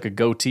just gets like a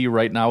goatee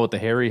right now with the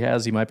hair he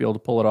has, he might be able to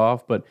pull it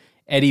off. But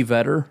Eddie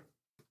Vedder,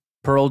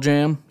 Pearl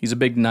Jam, he's a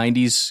big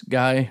 90s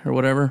guy or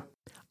whatever.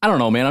 I don't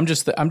know, man. I'm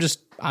just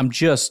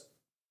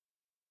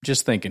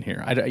thinking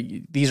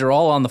here. These are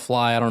all on the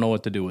fly. I don't know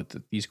what to do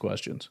with these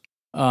questions.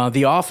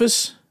 The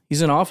Office.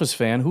 He's an Office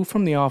fan. Who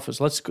from The Office?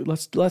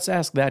 Let's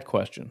ask that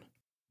question.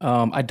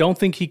 I don't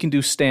think he can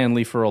do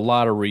Stanley for a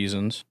lot of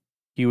reasons.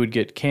 He would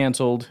get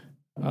canceled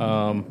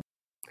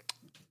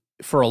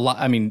for a lot.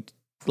 I mean,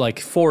 like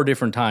 4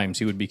 different times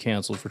he would be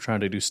canceled for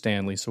trying to do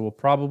Stanley. So we'll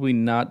probably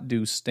not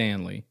do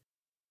Stanley.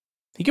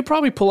 He could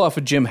probably pull off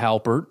a Jim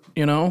Halpert,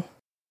 you know,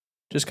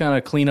 just kind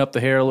of clean up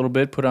the hair a little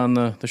bit, put on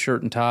the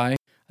shirt and tie.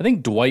 I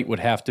think Dwight would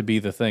have to be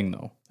the thing,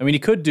 though. I mean, he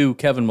could do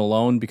Kevin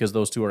Malone because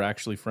those two are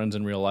actually friends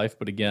in real life.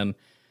 But again,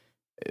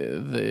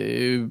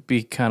 it would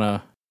be kind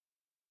of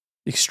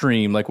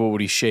extreme. Like, what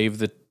would he shave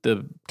the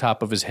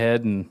top of his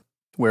head and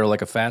wear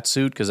like a fat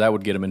suit? Because that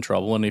would get him in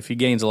trouble. And if he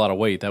gains a lot of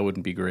weight, that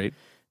wouldn't be great.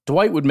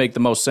 Dwight would make the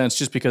most sense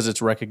just because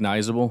it's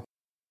recognizable.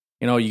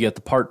 You know, you get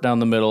the part down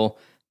the middle,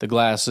 the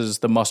glasses,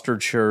 the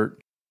mustard shirt.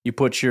 You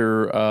put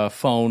your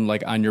phone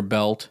like on your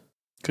belt.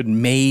 Could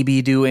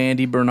maybe do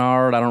Andy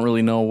Bernard. I don't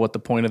really know what the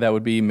point of that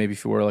would be. Maybe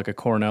if you wear like a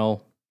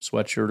Cornell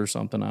sweatshirt or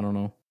something. I don't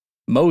know.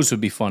 Mose would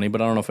be funny,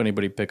 but I don't know if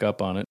anybody would pick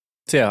up on it.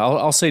 So yeah,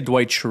 I'll say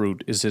Dwight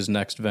Schrute is his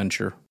next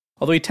venture.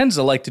 Although he tends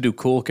to like to do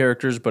cool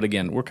characters, but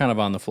again, we're kind of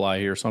on the fly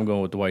here, so I'm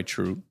going with Dwight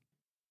Schrute.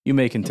 You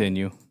may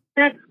continue.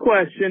 Next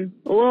question,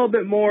 a little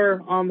bit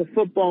more on the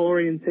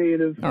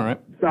football-orientative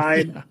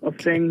side of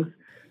things.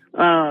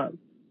 I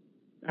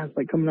was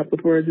like coming up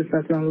with words if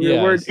that's not a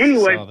real word.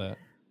 Anyway,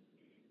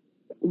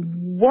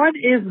 what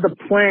is the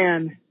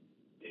plan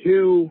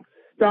to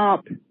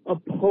stop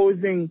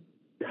opposing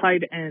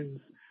tight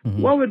ends?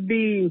 Mm-hmm. What would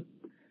be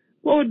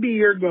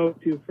your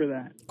go-to for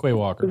that? Quay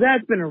Walker. Because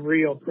that's been a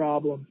real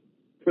problem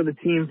for the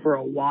team for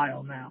a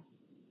while now.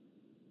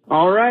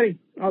 All righty.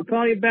 I'll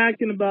call you back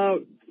in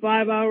about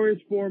 5 hours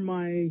for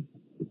my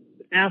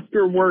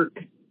after work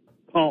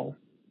call.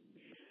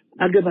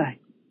 Goodbye.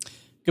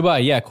 Goodbye.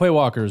 Yeah, Quay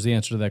Walker is the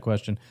answer to that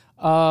question.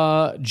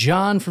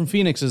 John from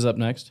Phoenix is up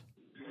next.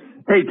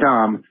 Hey,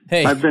 Tom.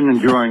 Hey. I've been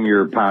enjoying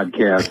your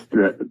podcast,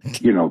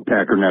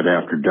 Packernet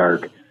After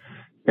Dark.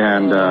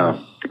 And,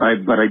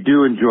 but I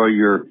do enjoy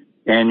your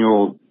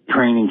annual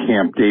training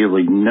camp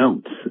daily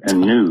notes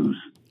and news.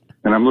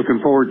 And I'm looking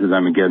forward to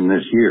them again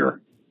this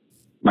year.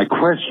 My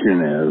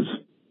question is,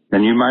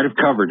 and you might have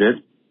covered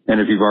it, and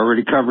if you've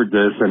already covered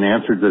this and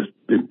answered this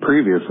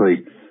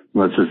previously,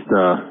 let's just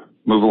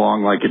move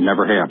along like it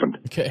never happened.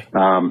 Okay.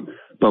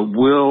 But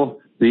will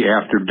the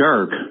After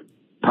Dark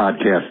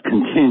podcast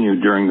continue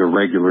during the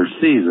regular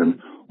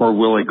season, or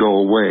will it go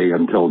away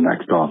until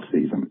next off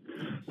season?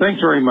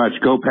 Thanks very much.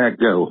 Go Pack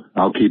Go.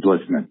 I'll keep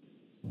listening.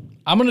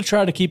 I'm going to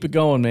try to keep it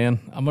going, man.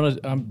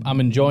 I'm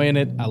enjoying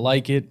it. I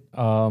like it.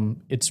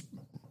 It's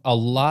a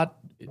lot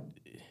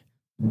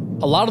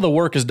of the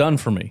work is done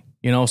for me,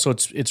 you know, so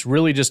it's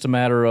really just a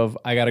matter of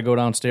I got to go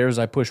downstairs,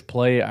 I push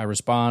play, I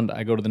respond,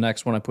 I go to the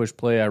next one, I push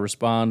play, I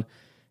respond,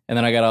 and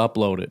then I got to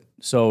upload it.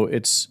 So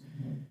it's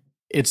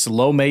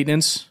low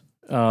maintenance.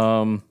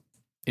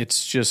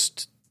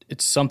 It's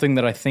something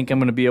that I think I'm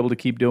going to be able to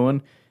keep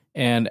doing.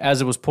 And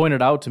as it was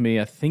pointed out to me,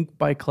 I think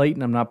by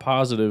Clayton, I'm not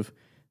positive,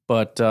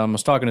 but I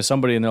was talking to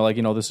somebody and they're like,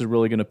 this is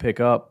really going to pick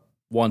up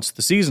once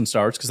the season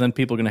starts, because then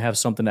people are going to have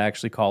something to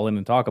actually call in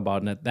and talk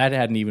about. And that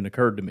hadn't even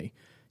occurred to me.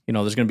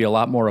 There's going to be a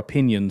lot more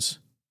opinions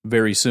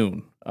very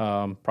soon,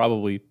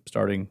 probably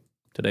starting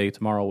today,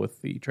 tomorrow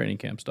with the training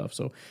camp stuff.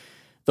 So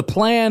the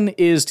plan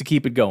is to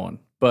keep it going.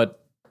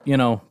 But,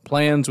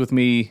 plans with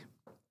me,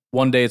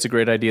 one day it's a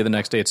great idea, the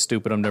next day it's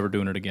stupid, I'm never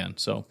doing it again.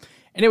 So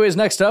anyways,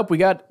 next up, we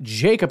got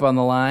Jacob on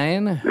the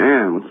line.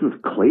 Man, what's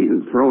with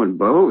Clayton throwing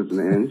bows,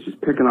 man? He's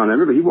just picking on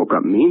everybody. He woke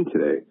up mean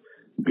today.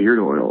 Beard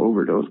oil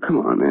overdose. Come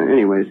on, man.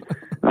 Anyways,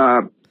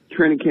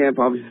 training camp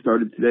obviously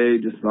started today.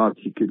 Just thought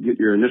you could get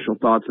your initial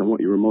thoughts on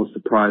what you were most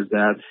surprised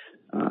at.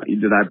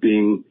 Either that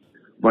being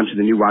a bunch of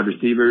the new wide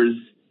receivers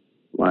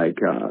like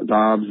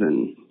Dobbs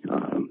and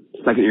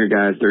second-year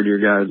guys, third-year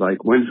guys like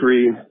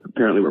Winfrey.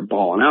 Apparently we're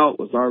balling out.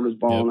 Lazard was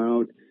balling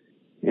out.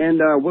 And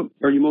what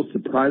are you most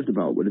surprised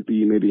about? Would it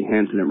be maybe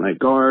Hanson at right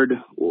guard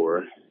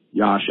or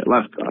Yash at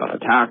left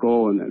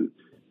tackle? And then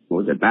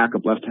what was it,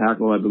 backup left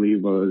tackle, I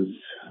believe was...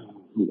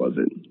 Who was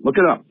it? Look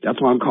it up. That's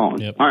why I'm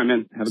calling. Yep. All right,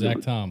 man. Have a good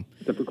one. Tom.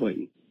 Except for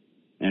Clayton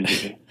and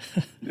JJ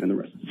and the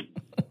rest.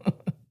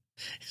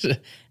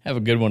 Have a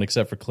good one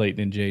except for Clayton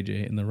and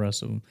JJ and the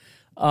rest of them.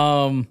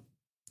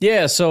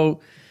 So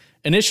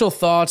initial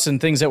thoughts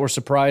and things that were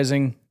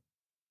surprising.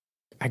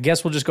 I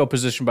guess we'll just go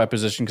position by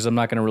position because I'm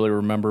not going to really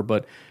remember.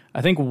 But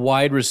I think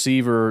wide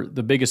receiver,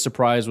 the biggest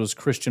surprise was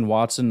Christian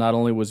Watson. Not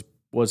only was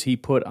was he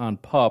put on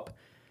PUP,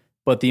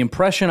 but the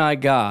impression I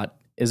got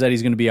is that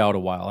he's going to be out a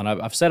while. And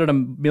I've said it a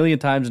million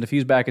times, and if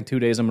he's back in 2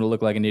 days, I'm going to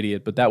look like an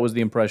idiot. But that was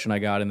the impression I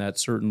got, and that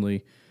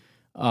certainly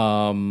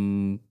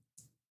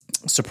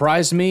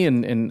surprised me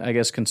and I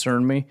guess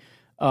concerned me.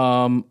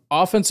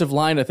 Offensive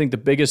line, I think the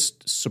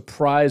biggest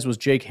surprise was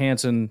Jake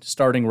Hansen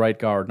starting right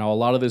guard. Now, a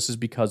lot of this is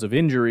because of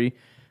injury,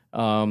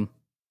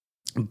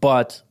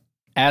 but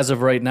as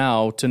of right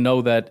now, to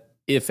know that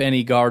if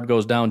any guard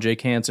goes down,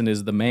 Jake Hansen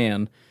is the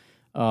man.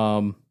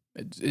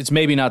 It's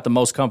maybe not the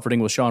most comforting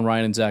with Sean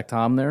Rhyan and Zach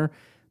Tom there,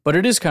 but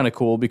it is kind of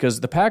cool because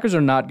the Packers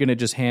are not going to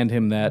just hand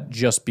him that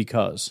just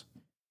because.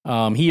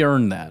 He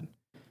earned that.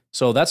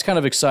 So that's kind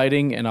of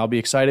exciting, and I'll be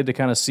excited to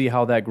kind of see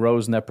how that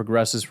grows and that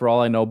progresses. For all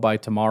I know, by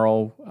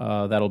tomorrow,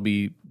 that'll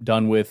be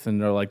done with,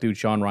 and they're like, dude,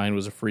 Sean Rhyan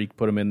was a freak,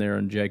 put him in there,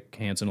 and Jake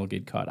Hansen will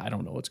get cut. I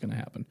don't know what's going to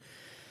happen.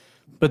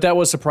 But that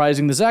was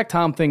surprising. The Zach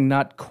Tom thing,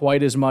 not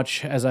quite as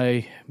much as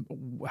I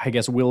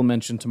guess will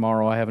mention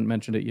tomorrow. I haven't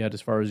mentioned it yet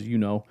as far as you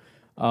know.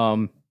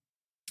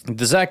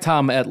 The Zach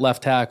Tom at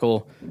left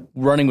tackle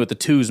running with the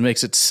twos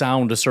makes it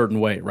sound a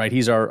certain way, right?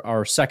 He's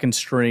our second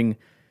string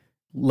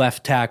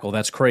left tackle.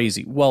 That's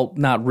crazy. Well,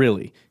 not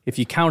really. If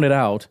you count it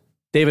out,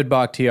 David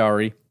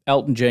Bakhtiari,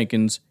 Elton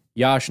Jenkins,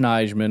 Josh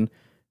Nijman,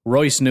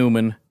 Royce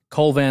Newman,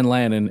 Cole Van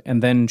Lanen,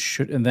 and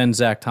then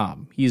Zach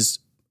Tom. He's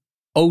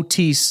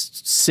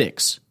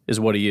OT6 is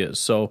what he is.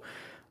 So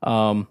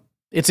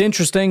it's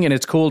interesting, and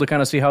it's cool to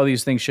kind of see how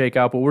these things shake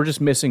out, but we're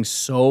just missing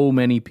so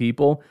many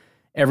people.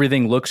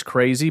 Everything looks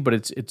crazy, but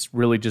it's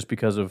really just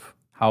because of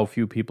how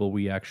few people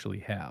we actually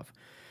have.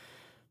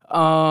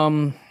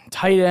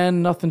 Tight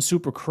end, nothing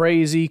super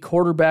crazy.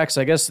 Quarterbacks,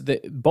 I guess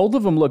both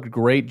of them looked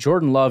great.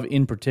 Jordan Love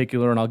in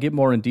particular, and I'll get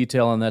more in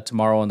detail on that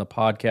tomorrow on the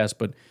podcast,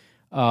 but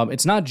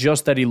it's not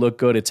just that he looked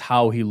good, it's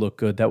how he looked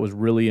good. That was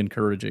really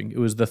encouraging. It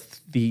was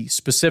the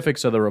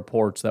specifics of the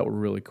reports that were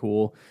really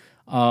cool.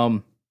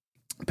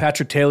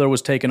 Patrick Taylor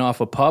was taken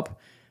off a PUP,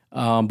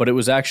 but it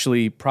was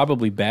actually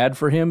probably bad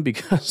for him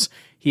because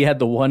he had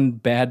the one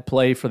bad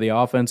play for the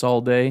offense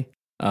all day.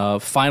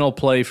 Final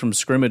play from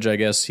scrimmage, I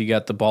guess, he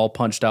got the ball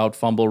punched out,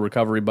 fumble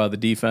recovery by the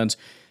defense.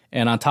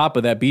 And on top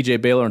of that, B.J.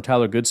 Baylor and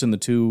Tyler Goodson, the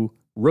two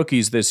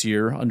rookies this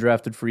year,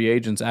 undrafted free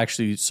agents,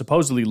 actually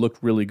supposedly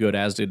looked really good,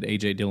 as did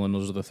A.J. Dillon.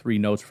 Those are the three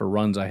notes for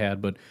runs I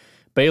had. But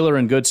Baylor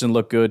and Goodson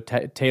look good.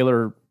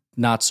 Taylor,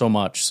 not so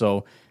much.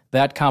 So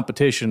that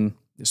competition,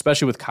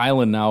 especially with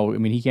Kylan now, I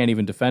mean, he can't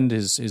even defend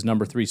his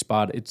number 3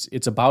 spot.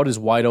 It's about as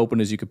wide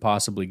open as you could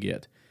possibly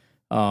get.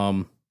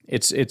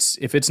 It's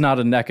if it's not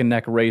a neck and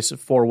neck race, a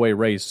 4-way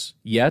race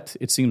yet,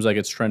 it seems like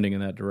it's trending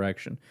in that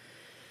direction.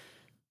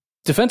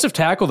 Defensive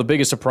tackle, the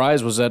biggest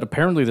surprise was that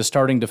apparently the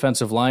starting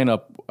defensive tackle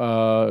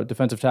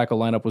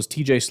lineup was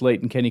TJ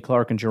Slate and Kenny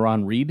Clark and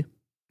Jerron Reed.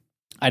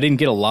 I didn't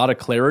get a lot of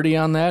clarity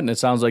on that, and it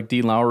sounds like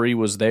Dean Lowry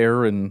was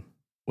there and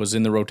was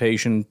in the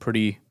rotation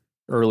pretty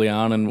early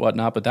on and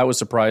whatnot, but that was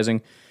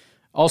surprising.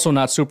 Also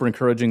not super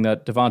encouraging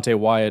that Devontae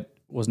Wyatt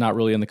was not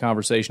really in the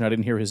conversation. I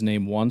didn't hear his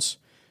name once.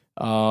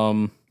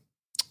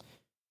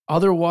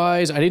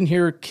 Otherwise, I didn't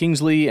hear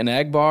Kingsley and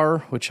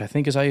Agbar, which I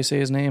think is how you say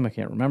his name. I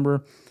can't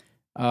remember.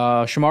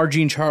 Shamar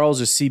Jean-Charles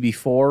is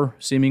CB4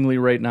 seemingly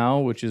right now,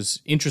 which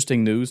is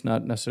interesting news,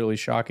 not necessarily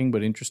shocking,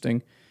 but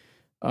interesting.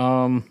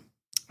 I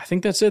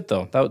think that's it,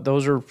 though.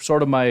 Those are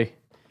sort of my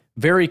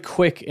very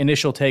quick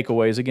initial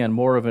takeaways. Again,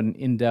 more of an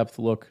in-depth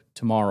look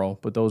tomorrow,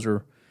 but those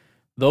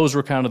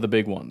were kind of the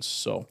big ones.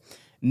 So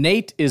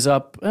Nate is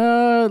up.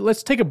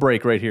 Let's take a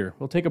break right here.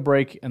 We'll take a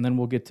break, and then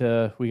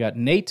we got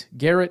Nate,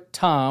 Garrett,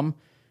 Tom.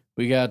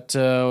 We got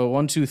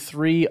 1, 2,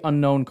 3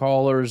 unknown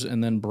callers,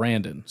 and then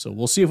Brandon. So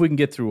we'll see if we can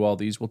get through all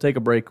these. We'll take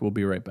a break. We'll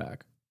be right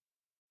back.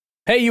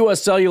 Hey,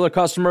 U.S. Cellular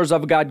customers,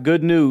 I've got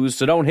good news,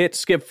 so don't hit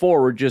skip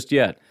forward just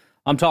yet.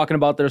 I'm talking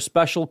about their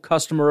special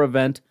customer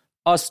event,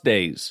 Us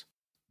Days.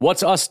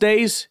 What's Us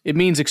Days? It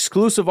means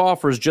exclusive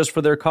offers just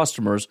for their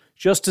customers,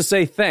 just to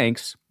say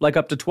thanks, like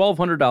up to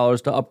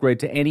 $1,200 to upgrade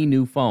to any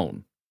new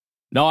phone.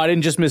 No, I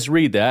didn't just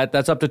misread that.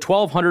 That's up to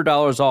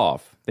 $1,200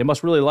 off. They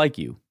must really like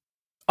you.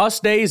 Us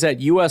Days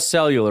at U.S.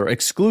 Cellular,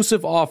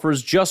 exclusive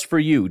offers just for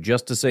you,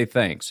 just to say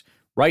thanks.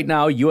 Right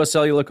now, U.S.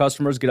 Cellular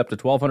customers get up to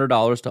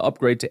 $1,200 to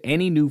upgrade to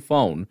any new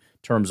phone.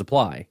 Terms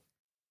apply.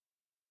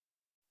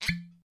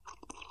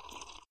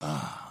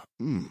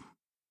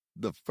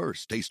 The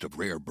first taste of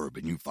rare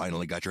bourbon you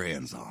finally got your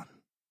hands on.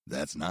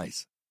 That's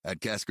nice. At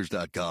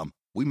Caskers.com,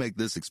 we make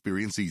this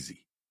experience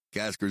easy.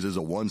 Caskers is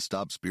a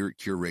one-stop spirit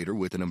curator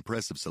with an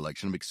impressive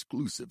selection of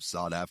exclusive,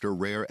 sought-after,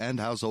 rare,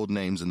 and household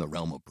names in the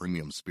realm of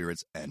premium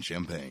spirits and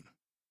champagne.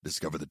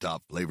 Discover the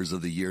top flavors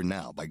of the year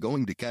now by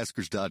going to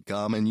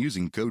Caskers.com and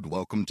using code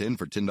WELCOME10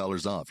 for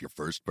 $10 off your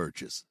first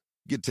purchase.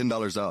 Get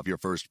 $10 off your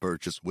first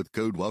purchase with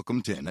code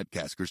WELCOME10 at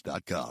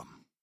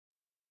Caskers.com.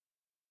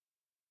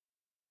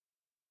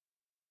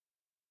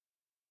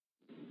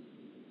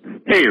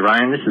 Hey,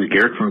 Ryan, this is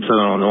Garrett from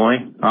Southern Illinois.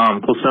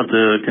 Close enough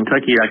to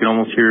Kentucky, I can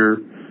almost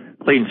hear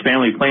Clayton's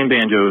family playing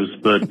banjos.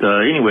 But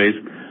anyways,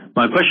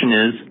 my question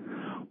is,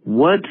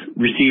 what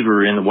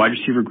receiver in the wide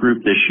receiver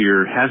group this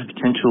year has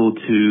potential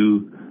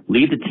to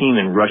lead the team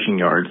in rushing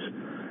yards,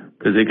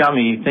 because it got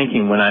me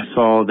thinking when I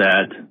saw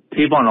that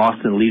Tavon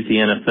Austin leads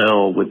the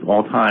NFL with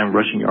all-time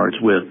rushing yards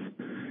with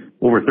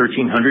over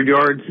 1,300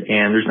 yards,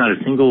 and there's not a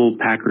single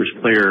Packers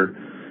player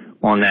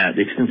on that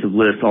extensive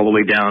list all the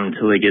way down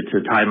until they get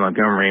to Ty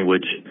Montgomery,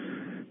 which,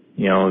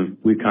 you know,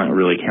 we can't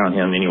really count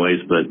him anyways.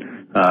 But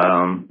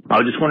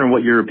I was just wondering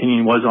what your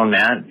opinion was on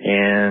that,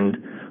 and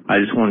I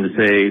just wanted to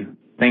say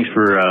thanks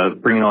for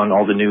bringing on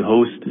all the new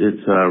hosts.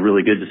 It's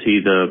really good to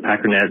see the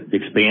Packernet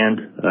expand,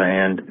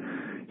 and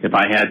if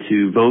I had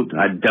to vote,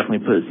 I'd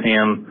definitely put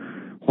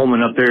Sam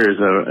Holman up there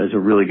as a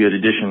really good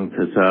addition,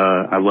 because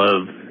I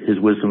love his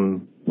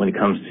wisdom when it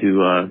comes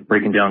to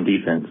breaking down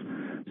defense.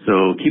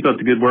 So keep up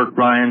the good work,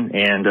 Ryan,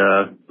 and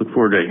look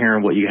forward to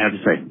hearing what you have to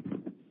say.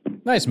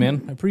 Nice,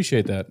 man. I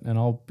appreciate that. And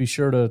I'll be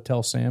sure to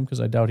tell Sam, because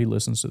I doubt he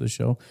listens to the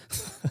show.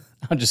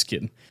 I'm just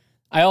kidding.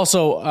 I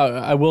also,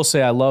 I will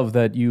say I love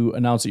that you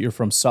announced that you're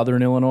from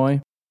Southern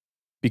Illinois,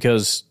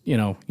 because, you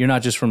know, you're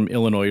not just from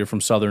Illinois, you're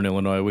from Southern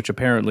Illinois, which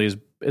apparently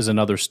is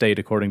another state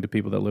according to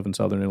people that live in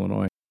Southern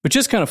Illinois. Which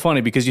is kind of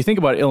funny, because you think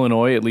about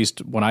Illinois, at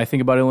least when I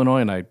think about Illinois,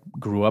 and I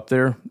grew up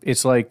there,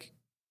 it's like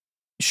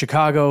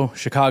Chicago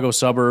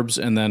suburbs,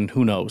 and then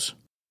who knows?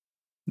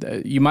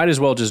 You might as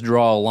well just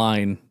draw a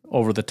line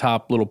over the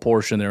top little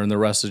portion there, and the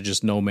rest is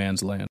just no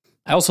man's land.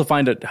 I also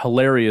find it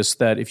hilarious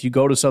that if you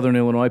go to Southern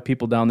Illinois,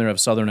 people down there have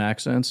Southern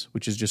accents,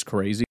 which is just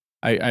crazy.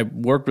 I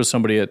worked with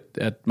somebody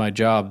at my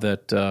job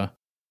that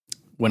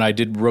when I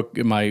did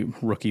my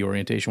rookie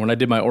orientation, when I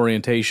did my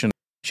orientation,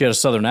 she had a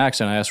Southern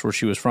accent. I asked where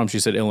she was from. She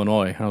said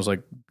Illinois. And I was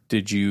like,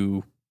 did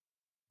you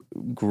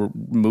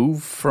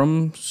move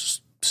from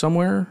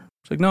somewhere?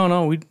 She's like,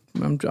 no,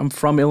 I'm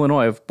from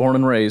Illinois. I'm born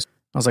and raised.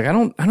 I was like, I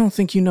don't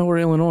think you know where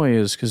Illinois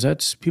is, because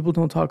that's, people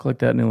don't talk like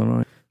that in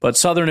Illinois. But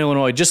Southern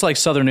Illinois, just like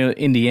Southern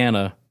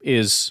Indiana,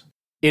 is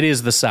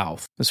the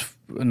South. It's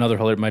another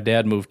hilarious. My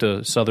dad moved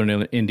to Southern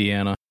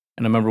Indiana,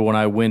 and I remember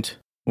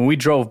when we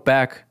drove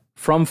back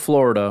from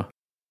Florida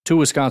to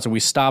Wisconsin, we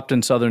stopped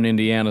in Southern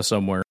Indiana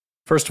somewhere.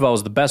 First of all, it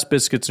was the best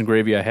biscuits and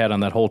gravy I had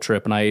on that whole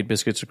trip, and I ate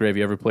biscuits and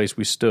gravy every place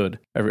we stood,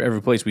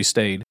 every place we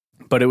stayed.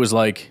 But it was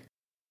like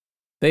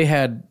they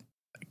had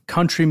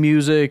country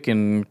music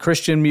and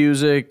Christian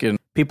music, and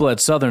people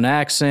had Southern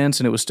accents,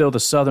 and it was still the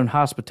Southern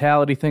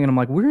hospitality thing. And I'm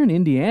like, we're in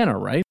Indiana,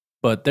 right?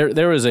 But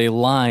there is a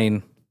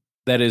line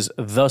that is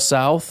the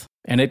South,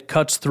 and it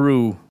cuts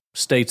through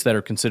states that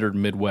are considered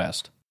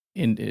Midwest,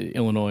 in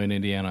Illinois and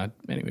Indiana.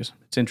 Anyways,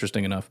 it's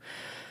interesting enough.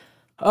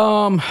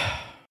 I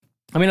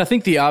mean, I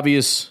think the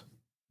obvious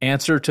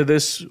answer to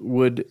this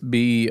would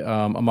be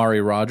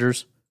Amari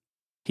Rodgers.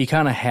 He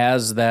kind of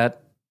has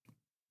that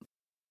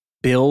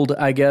build,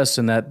 I guess,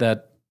 and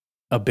that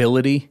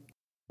ability.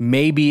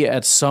 Maybe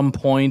at some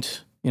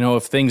point, you know,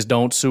 if things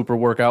don't super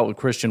work out with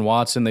Christian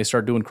Watson, they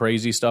start doing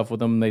crazy stuff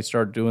with him. They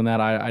start doing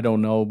that. I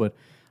don't know, but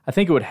I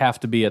think it would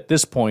have to be, at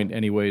this point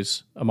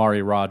anyways,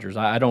 Amari Rodgers.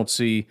 I don't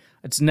see,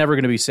 it's never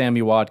going to be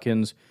Sammy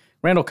Watkins.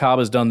 Randall Cobb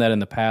has done that in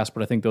the past,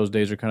 but I think those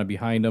days are kind of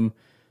behind him.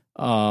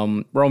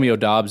 Romeo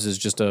Doubs is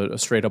just a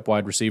straight-up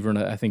wide receiver, and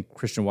I think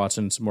Christian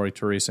Watson and Samori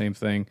Toure, same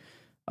thing.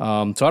 So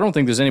I don't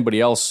think there's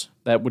anybody else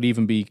that would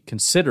even be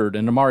considered,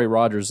 and Amari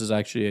Rodgers is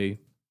actually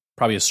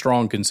probably a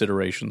strong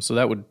consideration. So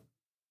that would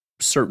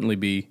certainly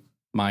be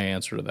my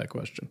answer to that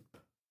question.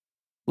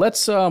 We're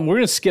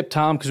going to skip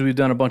Tom because we've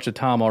done a bunch of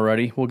Tom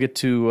already. We'll get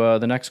to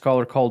the next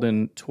caller called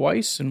in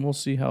twice, and we'll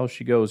see how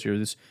she goes here.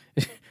 This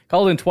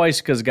called in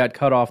twice because it got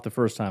cut off the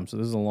first time, so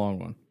this is a long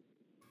one.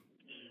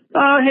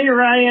 Hey,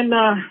 Ryan.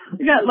 I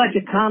got like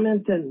a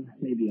comment and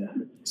maybe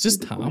is this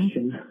Tom?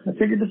 Question. I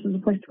figured this is a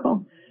place to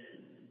call.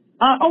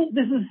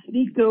 This is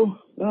Nico,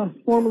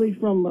 formerly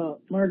from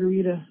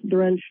Margarita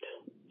Drenched,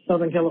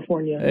 Southern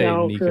California, hey,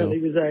 now Nico. Currently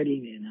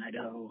residing in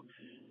Idaho.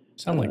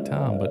 Sound like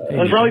Tom, but hey,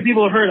 and probably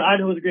people have heard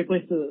Idaho is a great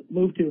place to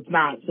move to. It's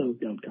not, so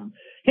don't come.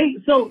 Hey,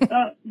 so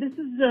this is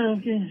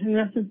in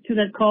reference to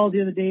that call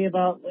the other day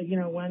about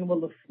when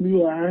will the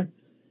Fleur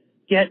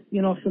get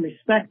some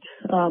respect.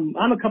 I'm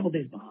a couple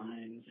days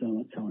behind, so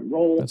that's how I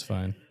roll. That's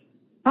fine.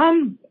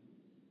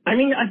 I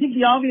mean, I think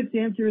the obvious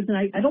answer is, and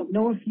I don't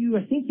know if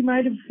I think you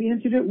might have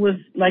answered it, was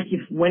like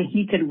when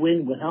he could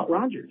win without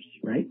Rodgers,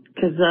 right?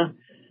 Because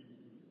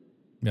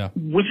yeah,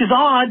 which is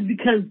odd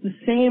because the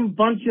same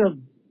bunch of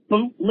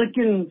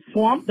boot-licking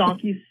swamp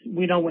donkeys,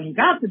 when he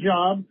got the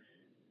job,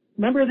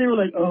 remember they were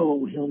like,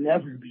 oh, he'll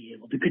never be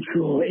able to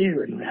control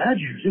Aaron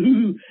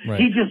Rodgers. Right.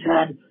 He just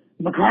had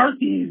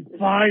McCarthy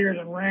fired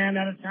and ran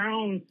out of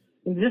town.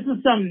 And this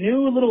is some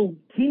new little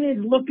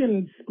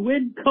teenage-looking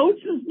squid coach.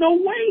 There's no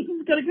way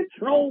he's going to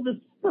control this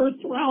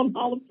first-round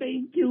Hall of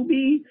Fame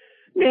QB.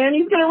 Man,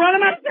 he's going to run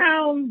him out of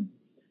town.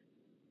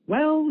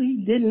 Well,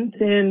 he didn't.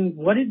 And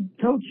what did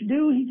Coach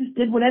do? He just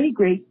did what any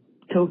great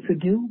coach would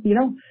do,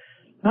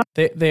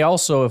 They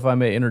also, if I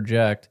may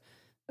interject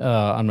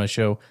on my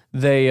show,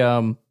 they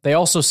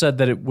also said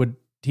that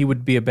he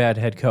would be a bad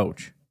head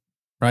coach,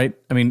 right?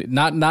 I mean,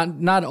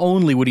 not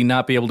only would he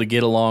not be able to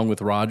get along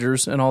with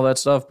Rodgers and all that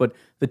stuff, but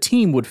the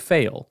team would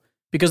fail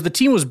because the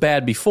team was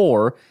bad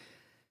before.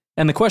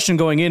 And the question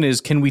going in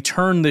is, can we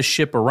turn this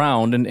ship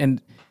around?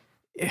 And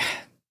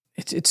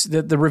it's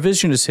the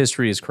revisionist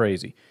history is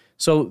crazy.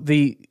 So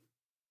the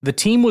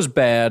team was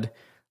bad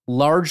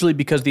largely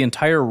because the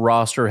entire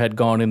roster had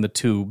gone in the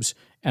tubes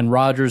and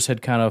Rodgers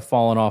had kind of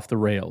fallen off the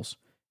rails.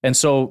 And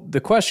so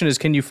the question is,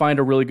 can you find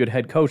a really good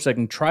head coach that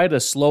can try to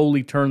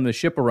slowly turn the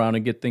ship around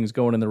and get things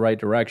going in the right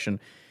direction?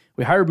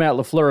 We hired Matt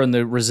LaFleur, and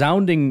the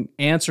resounding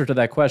answer to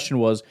that question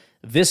was,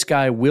 this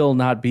guy will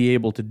not be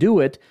able to do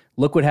it.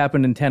 Look what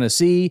happened in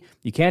Tennessee.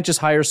 You can't just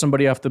hire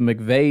somebody off the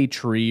McVay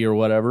tree or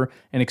whatever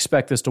and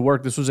expect this to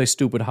work. This was a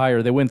stupid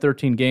hire. They win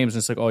 13 games,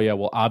 and it's like, oh, yeah,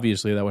 well,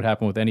 obviously that would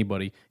happen with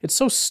anybody. It's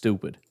so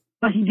stupid.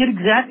 But he did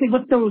exactly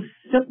what those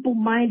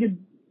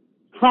simple-minded,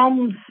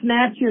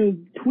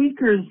 problem-snatching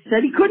tweakers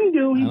said he couldn't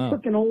do. He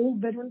took an old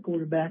veteran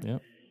quarterback,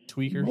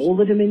 tweakers,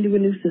 molded him into a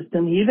new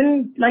system. He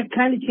even,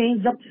 kind of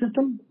changed up the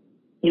system,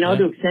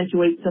 to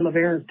accentuate some of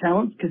Aaron's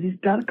talents, because he's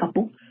got a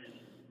couple.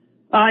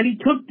 And he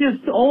took this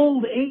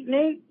old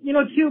 8-8,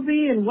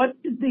 QB, and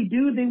what did they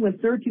do? They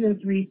went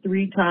 13-3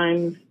 3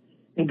 times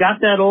and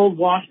got that old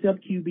washed-up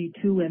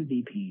QB 2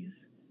 MVPs.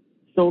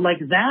 So,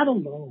 that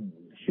alone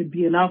should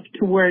be enough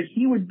to where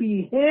he would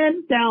be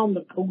hands down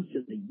the coach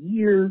of the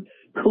year,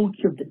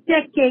 coach of the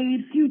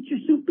decade, future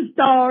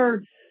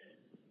superstar.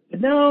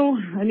 But no,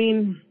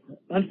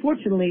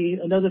 unfortunately,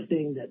 another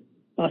thing that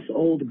us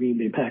old Green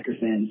Bay Packers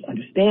fans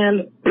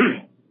understand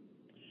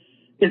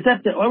is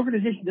that the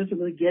organization doesn't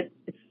really get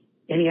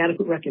any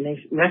adequate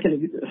recognition.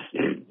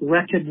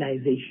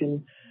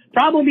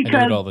 Probably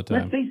because,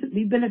 let's face it,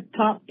 we've been a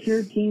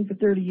top-tier team for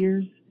 30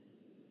 years.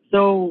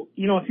 So,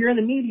 if you're in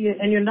the media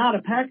and you're not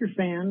a Packers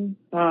fan,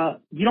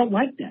 you don't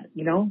like that,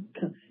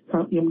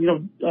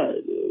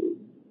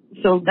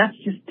 so that's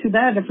just too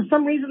bad. And for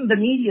some reason, the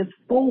media is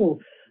full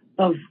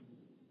of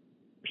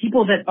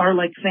people that are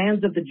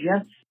fans of the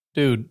Jets.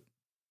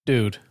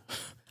 Dude,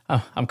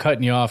 I'm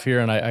cutting you off here,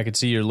 and I could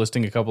see you're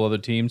listing a couple other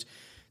teams.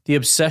 The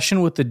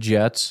obsession with the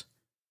Jets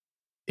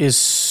is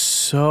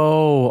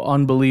so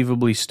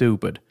unbelievably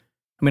stupid.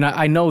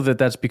 I know that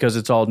that's because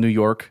it's all New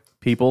York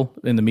people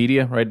in the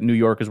media, right? New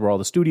York is where all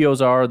the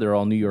studios are. They're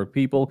all New York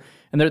people.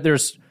 And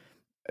there's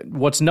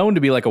what's known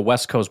to be a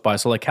West Coast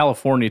bias. So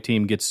California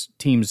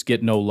teams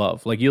get no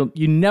love. You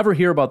never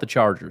hear about the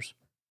Chargers.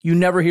 You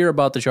never hear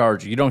about the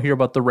Chargers. You don't hear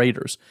about the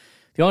Raiders.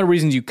 The only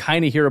reasons you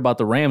kind of hear about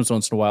the Rams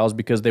once in a while is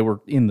because they were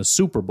in the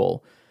Super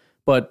Bowl.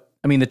 But,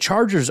 the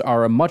Chargers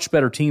are a much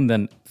better team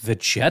than the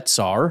Jets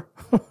are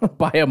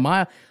by a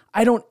mile.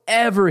 I don't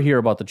ever hear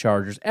about the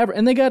Chargers, ever.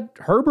 And they got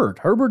Herbert.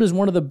 Herbert is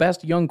one of the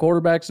best young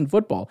quarterbacks in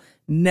football.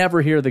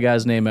 Never hear the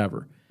guy's name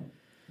ever.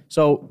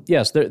 So,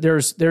 yes,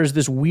 there's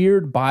this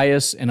weird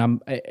bias,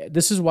 and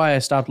this is why I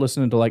stopped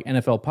listening to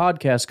NFL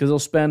podcasts, because they'll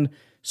spend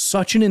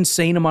such an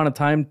insane amount of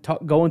time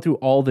going through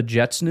all the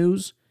Jets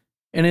news.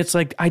 And it's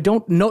I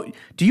don't know.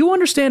 Do you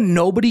understand?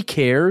 Nobody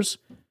cares.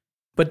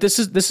 But this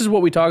is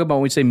what we talk about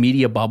when we say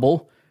media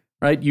bubble,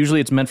 right? Usually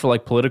it's meant for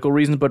political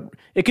reasons, but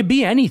it could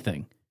be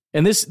anything.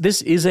 And this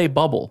is a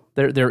bubble.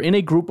 They're in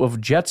a group of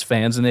Jets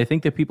fans, and they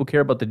think that people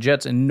care about the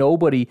Jets, and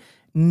nobody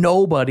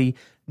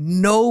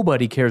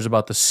cares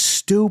about the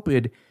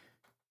stupid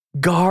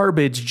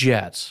garbage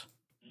Jets.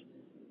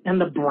 And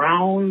the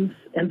Browns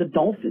and the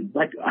Dolphins.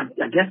 I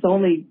guess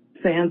only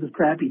fans of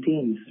crappy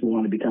teams who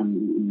want to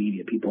become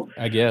media people.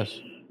 I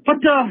guess. But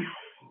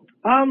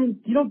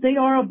they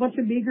are a bunch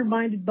of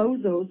meager-minded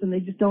bozos, and they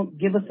just don't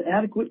give us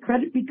adequate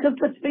credit because,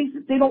 let's face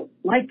it, they don't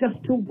like us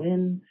to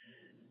win.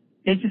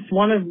 They just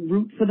want to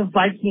root for the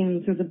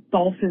Vikings or the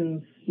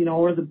Dolphins,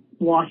 or the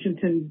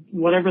Washington,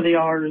 whatever they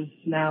are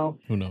now.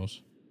 Who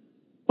knows?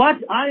 But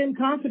I am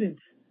confident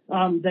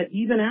that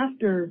even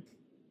after,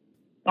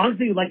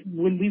 honestly,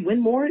 when we win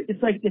more, it's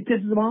it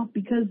pisses them off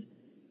because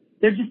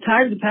they're just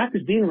tired of the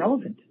Packers being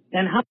relevant.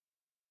 And how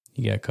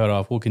you got cut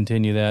off. We'll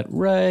continue that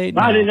right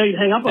now. I didn't know you'd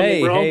hang up on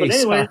me, bro. But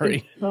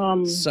anyway,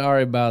 sorry.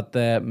 Sorry about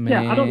that,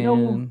 man. Yeah, I don't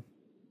know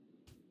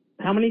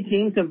how many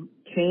teams have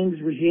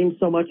changed regimes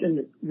so much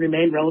and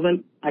remain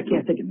relevant. I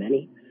can't think of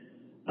many.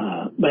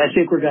 But I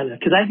think we're going to.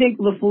 Because I think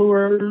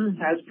LaFleur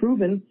has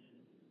proven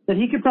that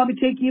he could probably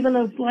take even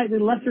a slightly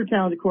lesser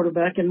talented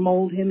quarterback and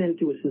mold him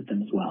into a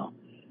system as well.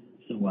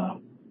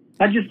 So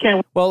I just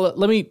can't. Well,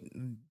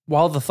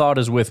 while the thought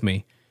is with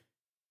me,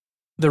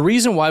 the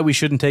reason why we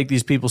shouldn't take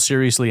these people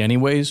seriously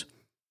anyways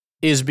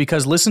is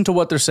because listen to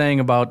what they're saying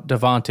about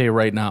Davante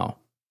right now.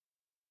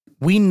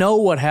 We know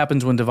what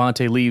happens when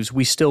Davante leaves.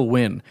 We still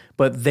win.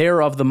 But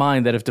they're of the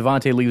mind that if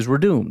Davante leaves, we're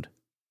doomed.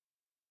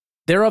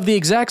 They're of the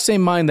exact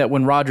same mind that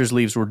when Rodgers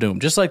leaves, we're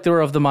doomed. Just like they're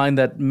of the mind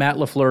that Matt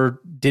LaFleur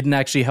didn't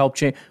actually help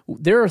change.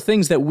 There are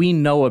things that we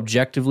know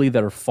objectively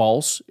that are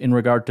false in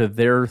regard to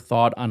their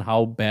thought on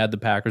how bad the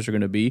Packers are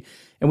going to be.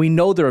 And we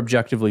know they're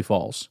objectively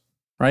false,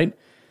 right?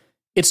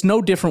 It's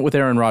no different with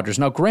Aaron Rodgers.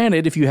 Now,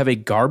 granted, if you have a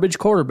garbage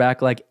quarterback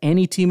like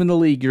any team in the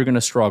league, you're going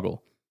to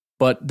struggle.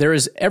 But there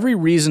is every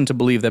reason to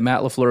believe that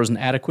Matt LaFleur is an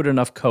adequate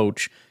enough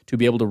coach to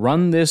be able to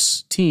run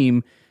this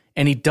team,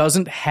 and he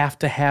doesn't have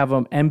to have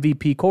an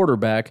MVP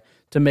quarterback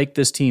to make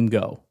this team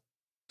go.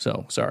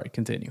 So, sorry,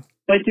 continue.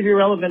 like to be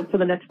relevant for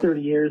the next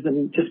 30 years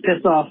and just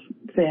piss off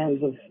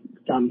fans of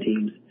dumb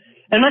teams.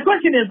 And my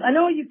question is, I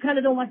know you kind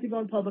of don't like to go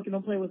in public and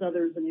don't play with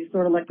others, and you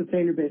sort of like to stay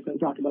in your basement and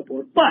talk about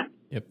board, but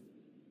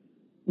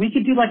we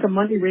could do like a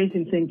money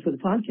raising thing for the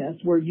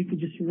podcast where you could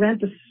just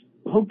rent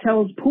a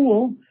hotel's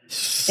pool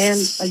and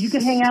you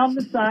could hang out on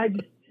the side,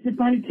 just sit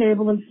behind your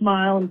table and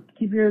smile and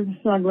keep your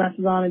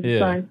sunglasses on and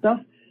sign stuff.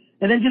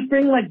 And then just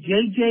bring like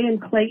JJ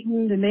and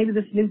Clayton and maybe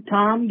this new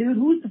Tom dude.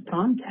 Who's the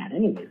Tomcat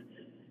anyways?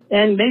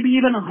 And maybe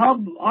even a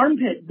Hub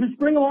Armpit. Just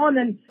bring them on,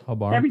 and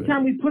every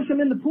time we push them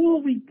in the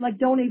pool, we like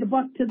donate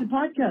 $1 to the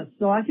podcast.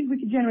 So I think we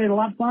could generate a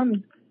lot of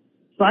fun.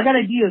 So I got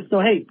ideas.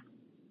 So hey,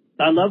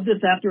 I love this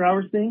after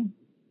hours thing.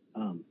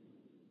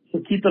 So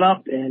keep it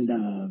up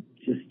and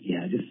just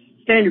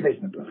stay in your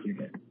basement, bro. You're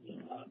good.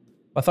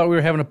 I thought we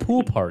were having a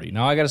pool party.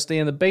 Now I got to stay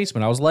in the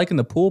basement. I was liking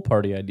the pool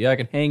party idea. I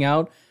can hang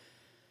out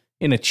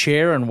in a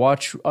chair and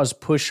watch us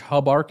push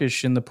Hub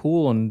Arkish in the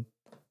pool, and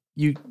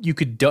you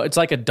could. It's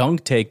like a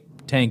dunk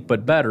tank,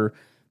 but better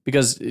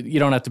because you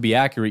don't have to be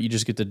accurate. You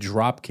just get to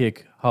drop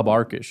kick Hub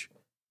Arkish,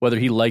 whether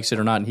he likes it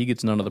or not, and he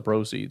gets none of the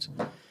proceeds.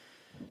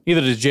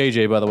 Neither does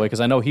JJ, by the way, because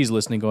I know he's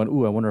listening going,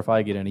 ooh, I wonder if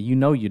I get any. You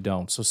know you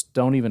don't, so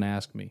don't even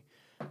ask me.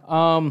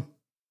 All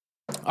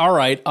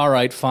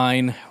right,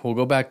 fine. We'll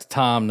go back to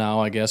Tom now,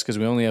 I guess, because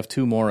we only have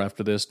 2 more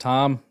after this.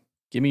 Tom,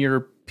 give me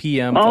your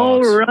PM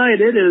thoughts. All right,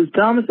 it is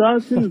Thomas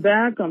Austin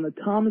back on the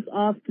Thomas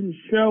Austin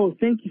Show.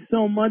 Thank you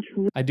so much.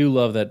 I do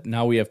love that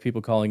now we have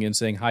people calling in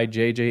saying hi,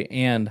 JJ,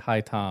 and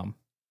hi, Tom.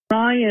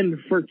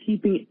 Ryan, for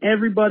keeping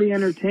everybody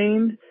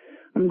entertained.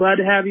 I'm glad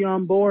to have you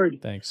on board.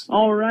 Thanks.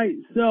 All right,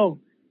 so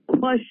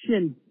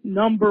question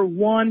number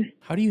 1.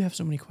 How do you have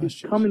so many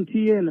questions? Coming to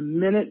you in a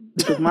minute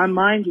because my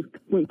mind just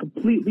went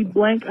completely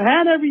blank. I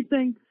had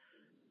everything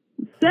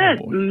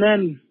set and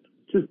then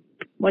just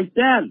like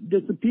that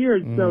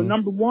disappeared. So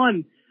number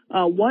 1,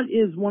 what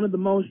is one of the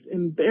most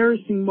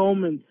embarrassing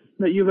moments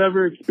that you've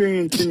ever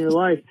experienced in your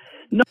life?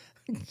 No.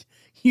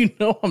 You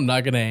know I'm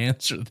not going to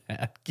answer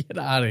that. Get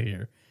out of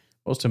here.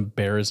 Most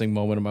embarrassing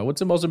moment of my... What's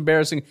the most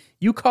embarrassing?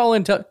 You call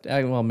in...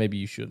 well, maybe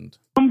you shouldn't.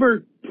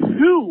 Number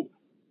 2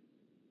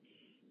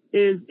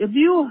 is if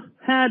you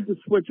had to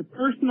switch a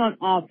person on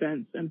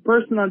offense and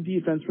person on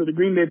defense for the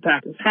Green Bay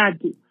Packers,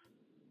 had to,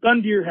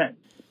 gun to your head.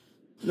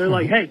 They're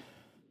like, hey,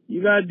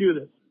 you got to do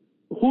this.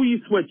 Who are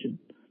you switching?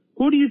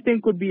 Who do you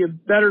think would be a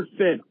better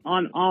fit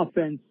on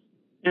offense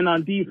and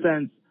on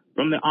defense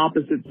from the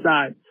opposite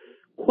side?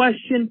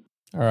 Question.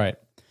 All right.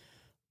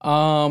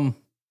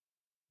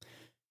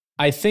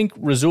 I think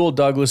Rasul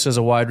Douglas as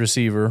a wide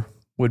receiver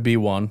would be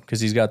one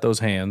because he's got those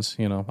hands.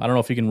 You know, I don't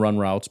know if he can run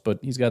routes, but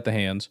he's got the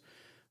hands.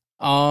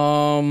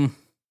 And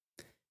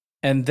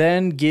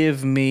then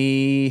give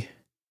me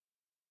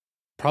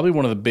probably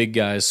one of the big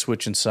guys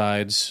switching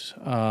sides.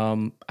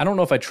 I don't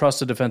know if I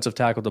trust a defensive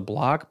tackle to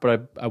block,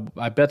 but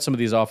I bet some of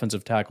these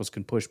offensive tackles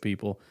can push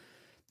people.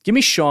 Give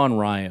me Sean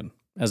Ryan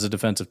as a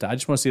defensive tackle. I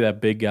just want to see that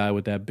big guy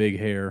with that big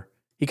hair.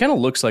 He kind of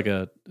looks like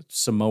a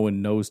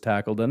Samoan nose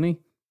tackle, doesn't he?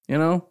 You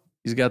know,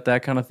 he's got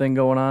that kind of thing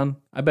going on.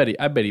 I bet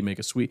he make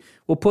a sweet.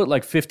 We'll put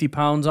like 50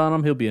 pounds on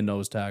him. He'll be a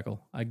nose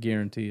tackle. I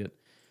guarantee it.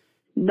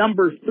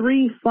 Number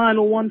 3,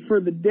 final one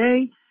for the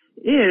day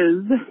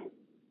is,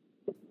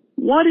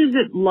 what is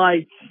it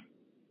like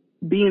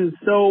being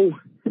so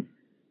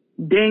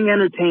dang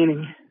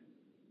entertaining?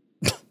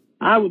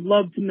 I would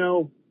love to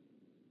know.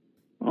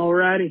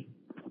 Alrighty.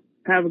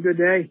 Have a good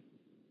day.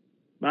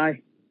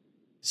 Bye.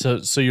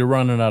 So you're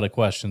running out of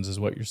questions is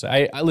what you're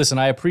saying. Listen,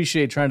 I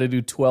appreciate trying to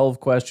do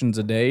 12 questions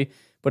a day,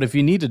 but if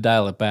you need to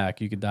dial it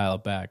back, you could dial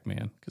it back,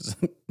 man, because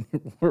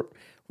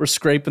we're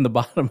scraping the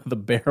bottom of the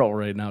barrel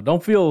right now.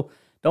 Don't feel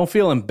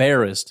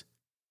embarrassed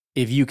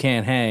if you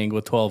can't hang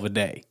with 12 a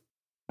day.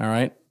 All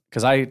right?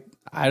 Because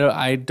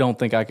I don't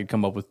think I could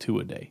come up with 2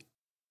 a day.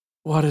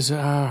 What is it?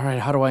 All right,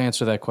 how do I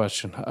answer that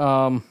question?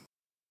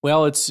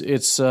 Well, it's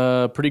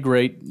pretty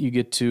great. You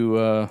get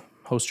to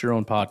host your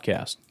own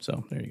podcast.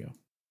 So there you go.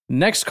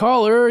 Next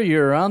caller,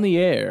 you're on the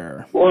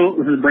air. Well,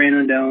 this is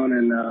Brandon down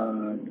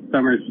in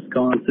Summers,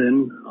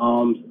 Wisconsin.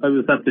 I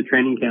was at the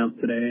training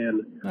camp today,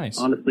 and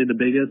honestly, the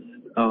biggest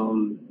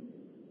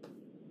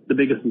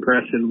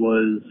impression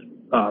was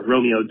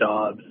Romeo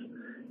Doubs.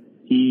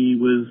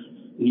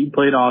 He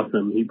played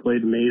awesome. He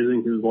played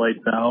amazing. He was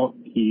lights out.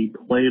 He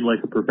played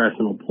like a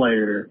professional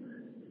player,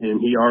 and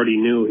he already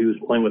knew he was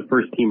playing with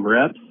first team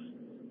reps.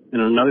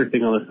 And another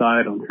thing on the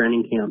side on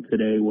training camp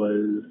today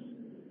was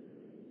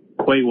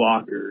Quay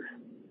Walker.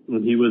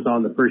 And he was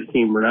on the first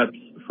team reps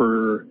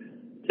for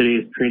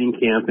today's training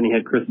camp, and he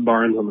had Chris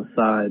Barnes on the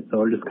side.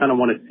 So I just kind of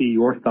want to see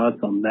your thoughts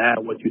on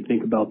that, what you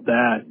think about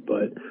that.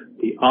 But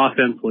the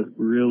offense looked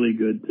really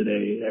good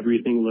today.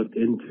 Everything looked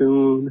in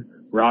tune.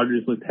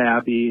 Rodgers looked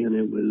happy, and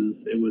it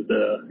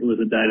was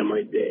a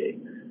dynamite day.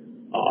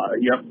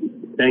 Yep.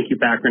 Thank you,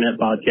 Packernet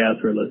Podcast,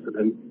 for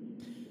listening.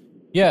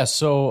 Yeah.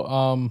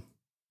 So,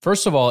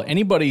 first of all,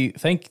 anybody,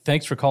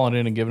 thanks for calling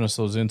in and giving us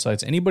those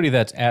insights. Anybody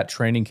that's at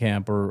training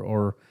camp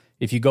or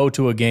if you go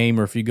to a game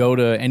or if you go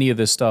to any of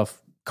this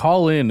stuff,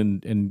 call in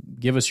and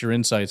give us your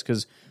insights,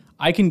 because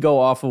I can go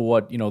off of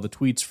what, the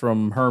tweets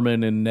from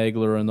Herman and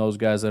Nagler and those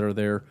guys that are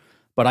there,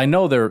 but I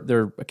know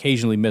they're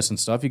occasionally missing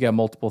stuff. You got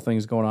multiple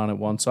things going on at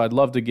once, so I'd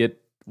love to get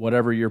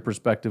whatever your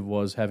perspective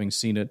was having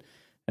seen it.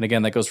 And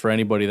again, that goes for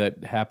anybody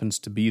that happens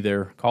to be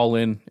there. Call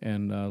in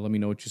and let me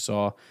know what you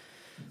saw.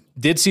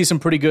 Did see some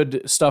pretty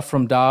good stuff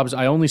from Dobbs.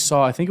 I only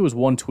saw, I think it was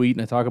one tweet,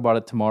 and I talk about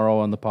it tomorrow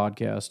on the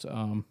podcast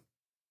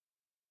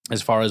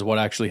as far as what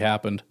actually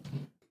happened.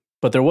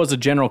 But there was a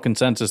general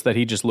consensus that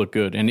he just looked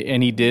good.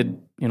 And he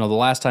did, the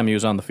last time he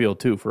was on the field,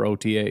 too, for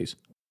OTAs.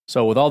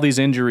 So with all these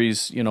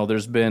injuries,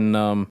 there's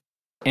been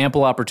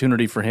ample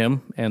opportunity for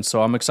him. And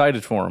so I'm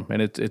excited for him.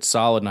 And it's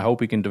solid, and I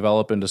hope he can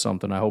develop into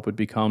something. I hope it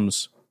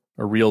becomes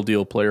a real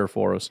deal player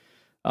for us.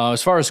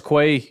 As far as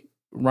Quay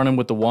running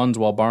with the ones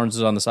while Barnes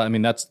is on the side, I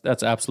mean,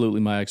 that's absolutely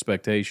my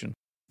expectation.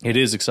 It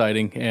is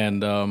exciting,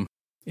 and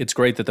it's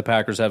great that the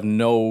Packers have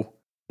no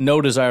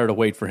desire to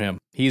wait for him.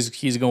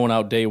 He's going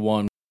out day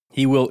one.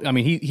 He will. I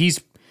mean, he's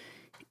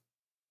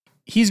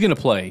going to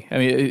play. I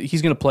mean,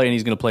 he's going to play, and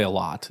he's going to play a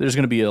lot. There's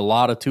going to be a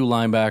lot of two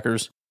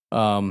linebackers.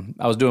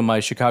 I was doing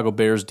my Chicago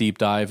Bears deep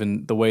dive,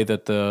 and the way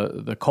that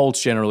the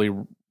Colts generally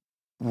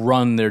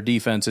run their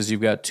defense is you've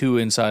got two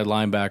inside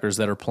linebackers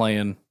that are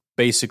playing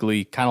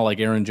basically kind of like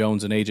Aaron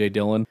Jones and A.J.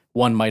 Dillon.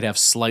 One might have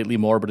slightly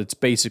more, but it's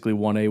basically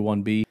 1A,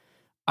 1B.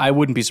 I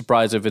wouldn't be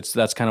surprised if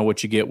that's kind of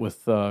what you get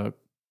with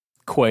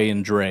Quay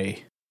and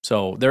Dre.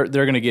 So they're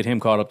going to get him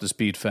caught up to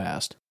speed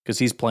fast because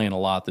he's playing a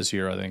lot this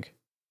year, I think.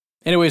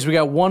 Anyways, we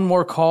got one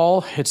more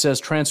call. It says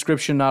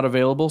transcription not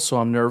available, so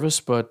I'm nervous,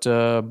 but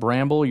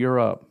Bramble, you're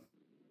up.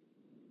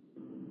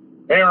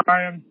 Hey,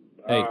 Ryan.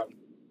 Hey.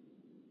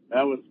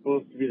 That was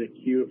supposed to be the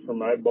cue for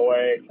my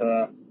boy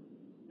to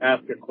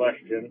ask a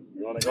question.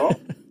 You want to go?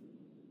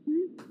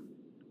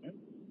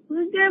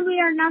 Who's going to be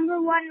our number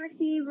one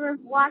receiver if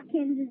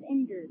Watkins is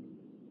injured?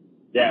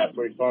 Yeah,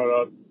 so we found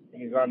out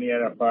he's on the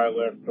NFI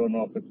list. Don't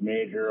know if it's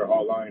major or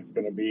how long it's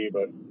going to be,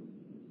 but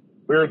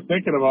we were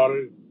thinking about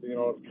it. Is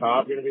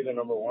Cobb going to be the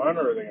number one,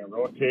 or are they going to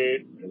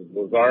rotate? Is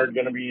Lazard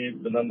going to be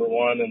the number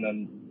one? And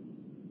then,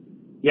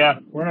 yeah,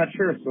 we're not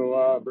sure.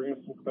 So bring us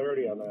some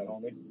clarity on that,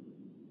 homie.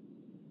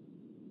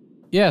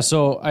 Yeah,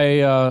 so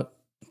I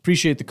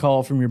appreciate the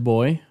call from your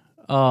boy.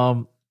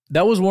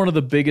 That was one of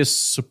the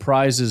biggest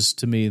surprises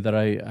to me that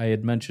I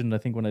had mentioned, I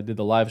think, when I did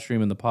the live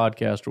stream and the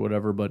podcast or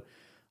whatever, but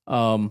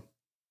I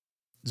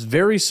was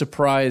very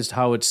surprised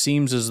how it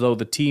seems as though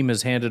the team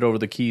has handed over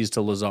the keys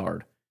to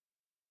Lazard.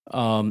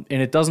 And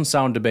it doesn't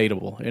sound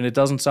debatable, and it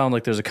doesn't sound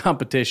like there's a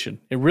competition.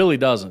 It really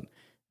doesn't.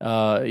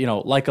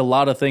 Like a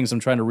lot of things,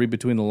 I'm trying to read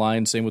between the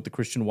lines, same with the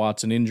Christian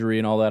Watson injury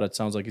and all that. It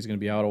sounds like he's going to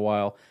be out a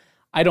while.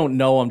 I don't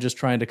know. I'm just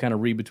trying to kind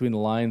of read between the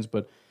lines,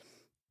 but a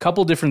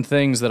couple different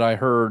things that I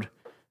heard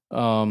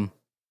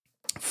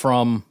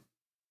from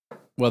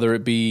whether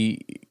it be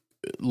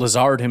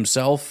Lazard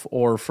himself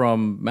or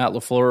from Matt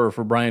LaFleur or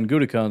for Brian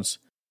Gutekunst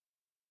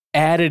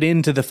added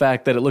into the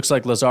fact that it looks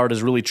like Lazard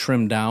is really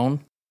trimmed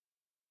down.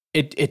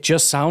 It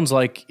just sounds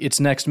like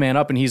it's next man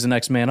up and he's the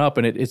next man up,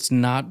 and it's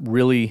not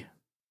really,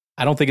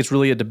 I don't think it's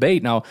really a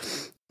debate. Now,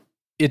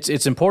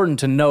 it's important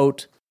to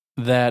note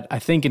that I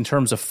think in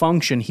terms of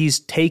function, he's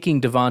taking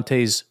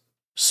Devontae's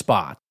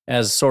spot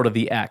as sort of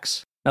the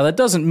X. Now, that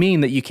doesn't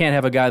mean that you can't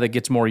have a guy that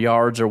gets more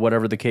yards or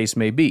whatever the case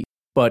may be,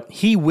 but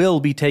he will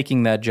be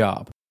taking that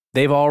job.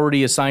 They've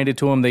already assigned it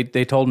to him.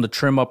 They told him to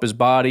trim up his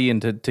body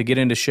and to get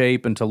into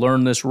shape and to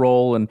learn this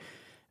role, and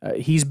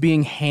he's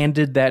being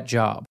handed that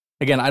job.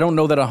 Again, I don't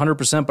know that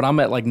 100%, but I'm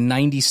at like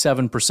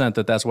 97%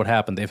 that that's what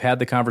happened. They've had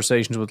the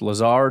conversations with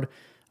Lazard.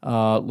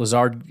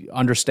 Lazard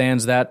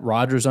understands that.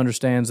 Rodgers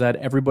understands that.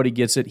 Everybody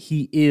gets it.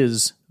 He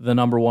is the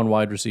number one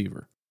wide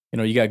receiver.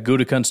 You got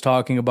Gutekunst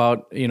talking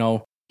about,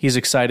 he's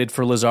excited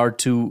for Lazard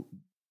to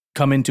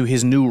come into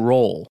his new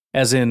role,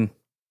 as in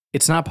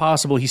it's not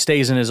possible he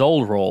stays in his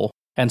old role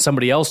and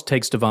somebody else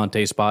takes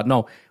Devontae's spot.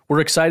 No, we're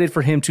excited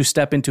for him to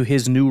step into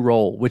his new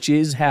role, which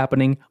is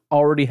happening,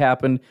 already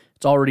happened,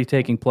 it's already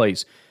taking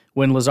place.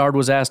 When Lazard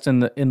was asked in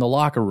the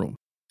locker room,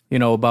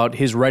 about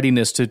his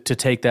readiness to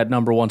take that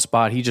number one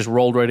spot, he just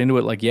rolled right into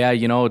it like, yeah,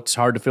 it's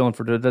hard to fill in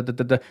for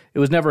It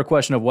was never a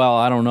question of, well,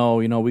 I don't know,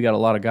 we got a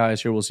lot of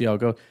guys here, we'll see how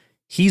it goes.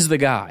 He's the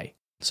guy.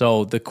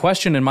 So the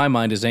question in my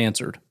mind is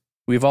answered.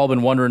 We've all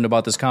been wondering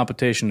about this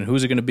competition and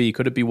who's it going to be?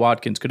 Could it be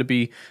Watkins? Could it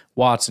be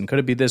Watson? Could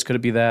it be this? Could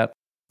it be that?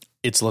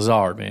 It's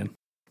Lazard, man.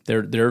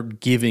 They're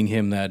giving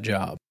him that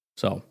job.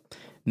 So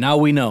now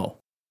we know.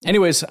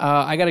 Anyways,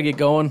 I got to get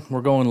going.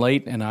 We're going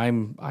late, and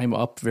I'm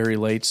up very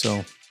late.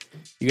 So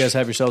you guys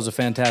have yourselves a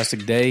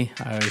fantastic day.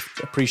 I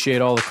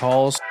appreciate all the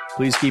calls.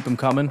 Please keep them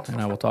coming, and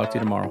I will talk to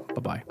you tomorrow.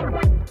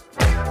 Bye-bye.